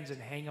their hands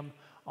and hang them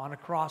on a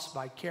cross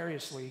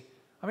vicariously.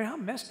 I mean, how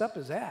messed up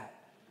is that?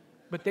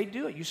 But they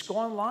do it. You just go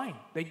online.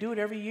 They do it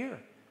every year.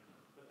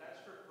 But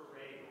that's for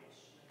parades.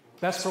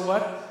 That's for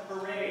what?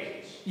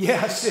 Parades.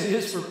 Yes, it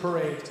is for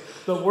parades.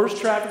 The worst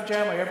traffic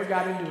jam I ever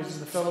got into was in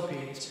the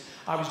Philippines.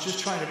 I was just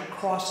trying to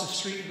cross the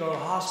street and go to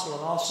the hospital,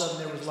 and all of a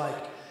sudden there was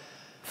like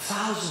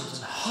thousands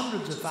and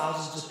hundreds of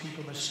thousands of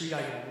people in the street.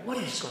 I go, what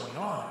is going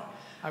on?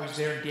 I was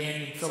there, and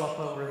Danny and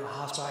Philippa were in the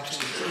hospital.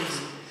 Actually, it was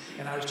Izzy,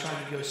 and I was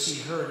trying to go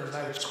see her. And as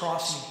I was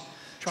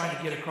trying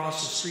to get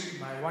across the street with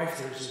my wife,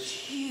 there was this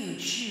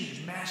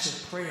huge,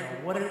 massive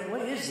prayer. What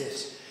is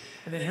this?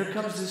 And then here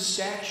comes this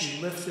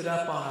statue lifted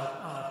up on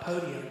a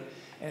podium,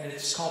 and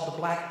it's called the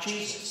Black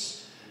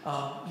Jesus.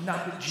 Not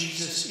that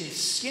Jesus is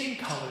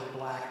skin-colored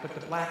black, but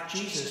the Black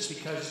Jesus,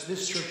 because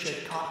this church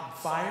had caught on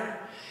fire,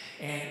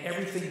 and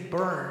everything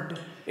burned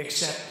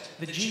except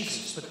the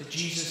Jesus. But the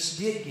Jesus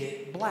did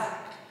get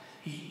black.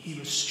 He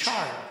was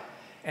charred.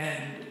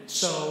 And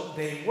so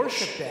they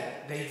worship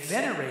that. They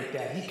venerate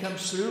that. He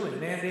comes through,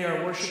 and man, they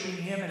are worshiping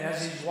him. And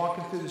as he's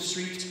walking through the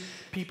streets,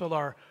 people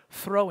are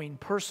throwing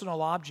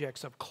personal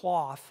objects of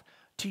cloth,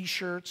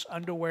 T-shirts,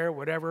 underwear,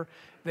 whatever.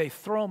 They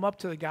throw them up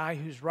to the guy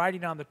who's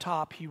riding on the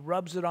top. He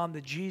rubs it on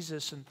the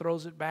Jesus and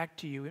throws it back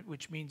to you,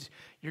 which means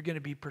you're going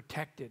to be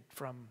protected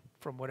from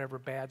whatever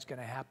bad's going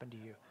to happen to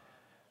you.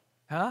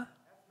 Huh?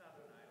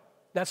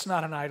 That's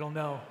not an idol.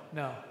 No.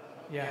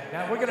 Yeah,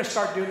 now we're going to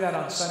start doing that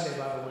on Sunday,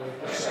 by the way.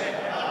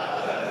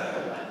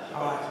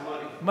 All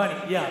right. Money,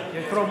 yeah.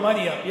 You throw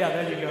money up. Yeah,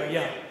 there you go,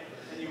 yeah.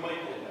 And you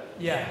might do that.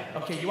 Yeah,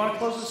 okay. You want to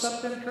close this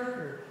up then, Kurt?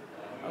 Or?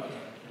 Okay.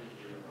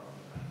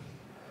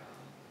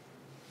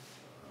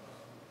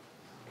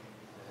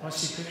 Want to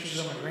see pictures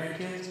of my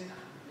grandkids?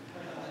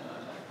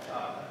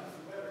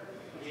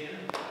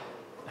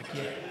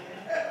 Again.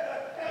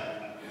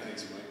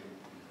 Thanks,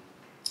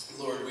 Mike.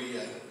 Lord, we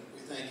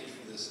thank you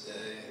for this day.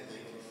 I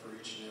thank you for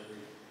each and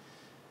every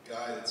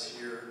guy that's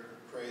here.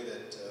 Pray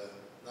that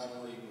not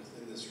only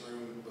within this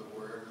room, but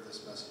wherever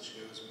this message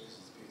goes, because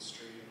it's being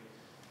streamed,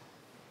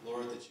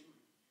 Lord, that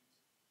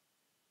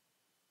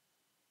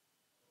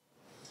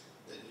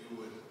you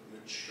would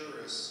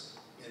mature us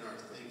in our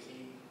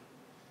thinking,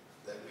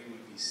 that we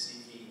would be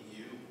seeking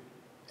you,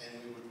 and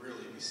we would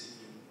really be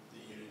seeking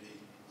the unity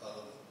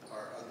of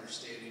our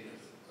understanding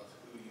of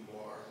who you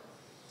are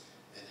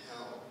and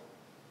how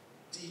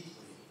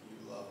deeply you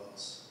love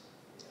us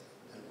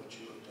and what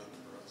you have done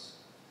for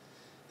us.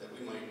 That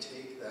we might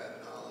take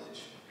that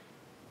knowledge,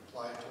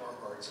 apply it to our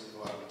hearts, and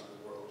go out into the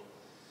world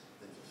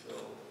and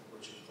fulfill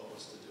what you've called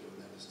us to do,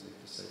 and that is to make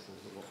disciples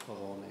of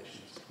all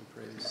nations. We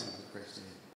pray these things in Christ's name.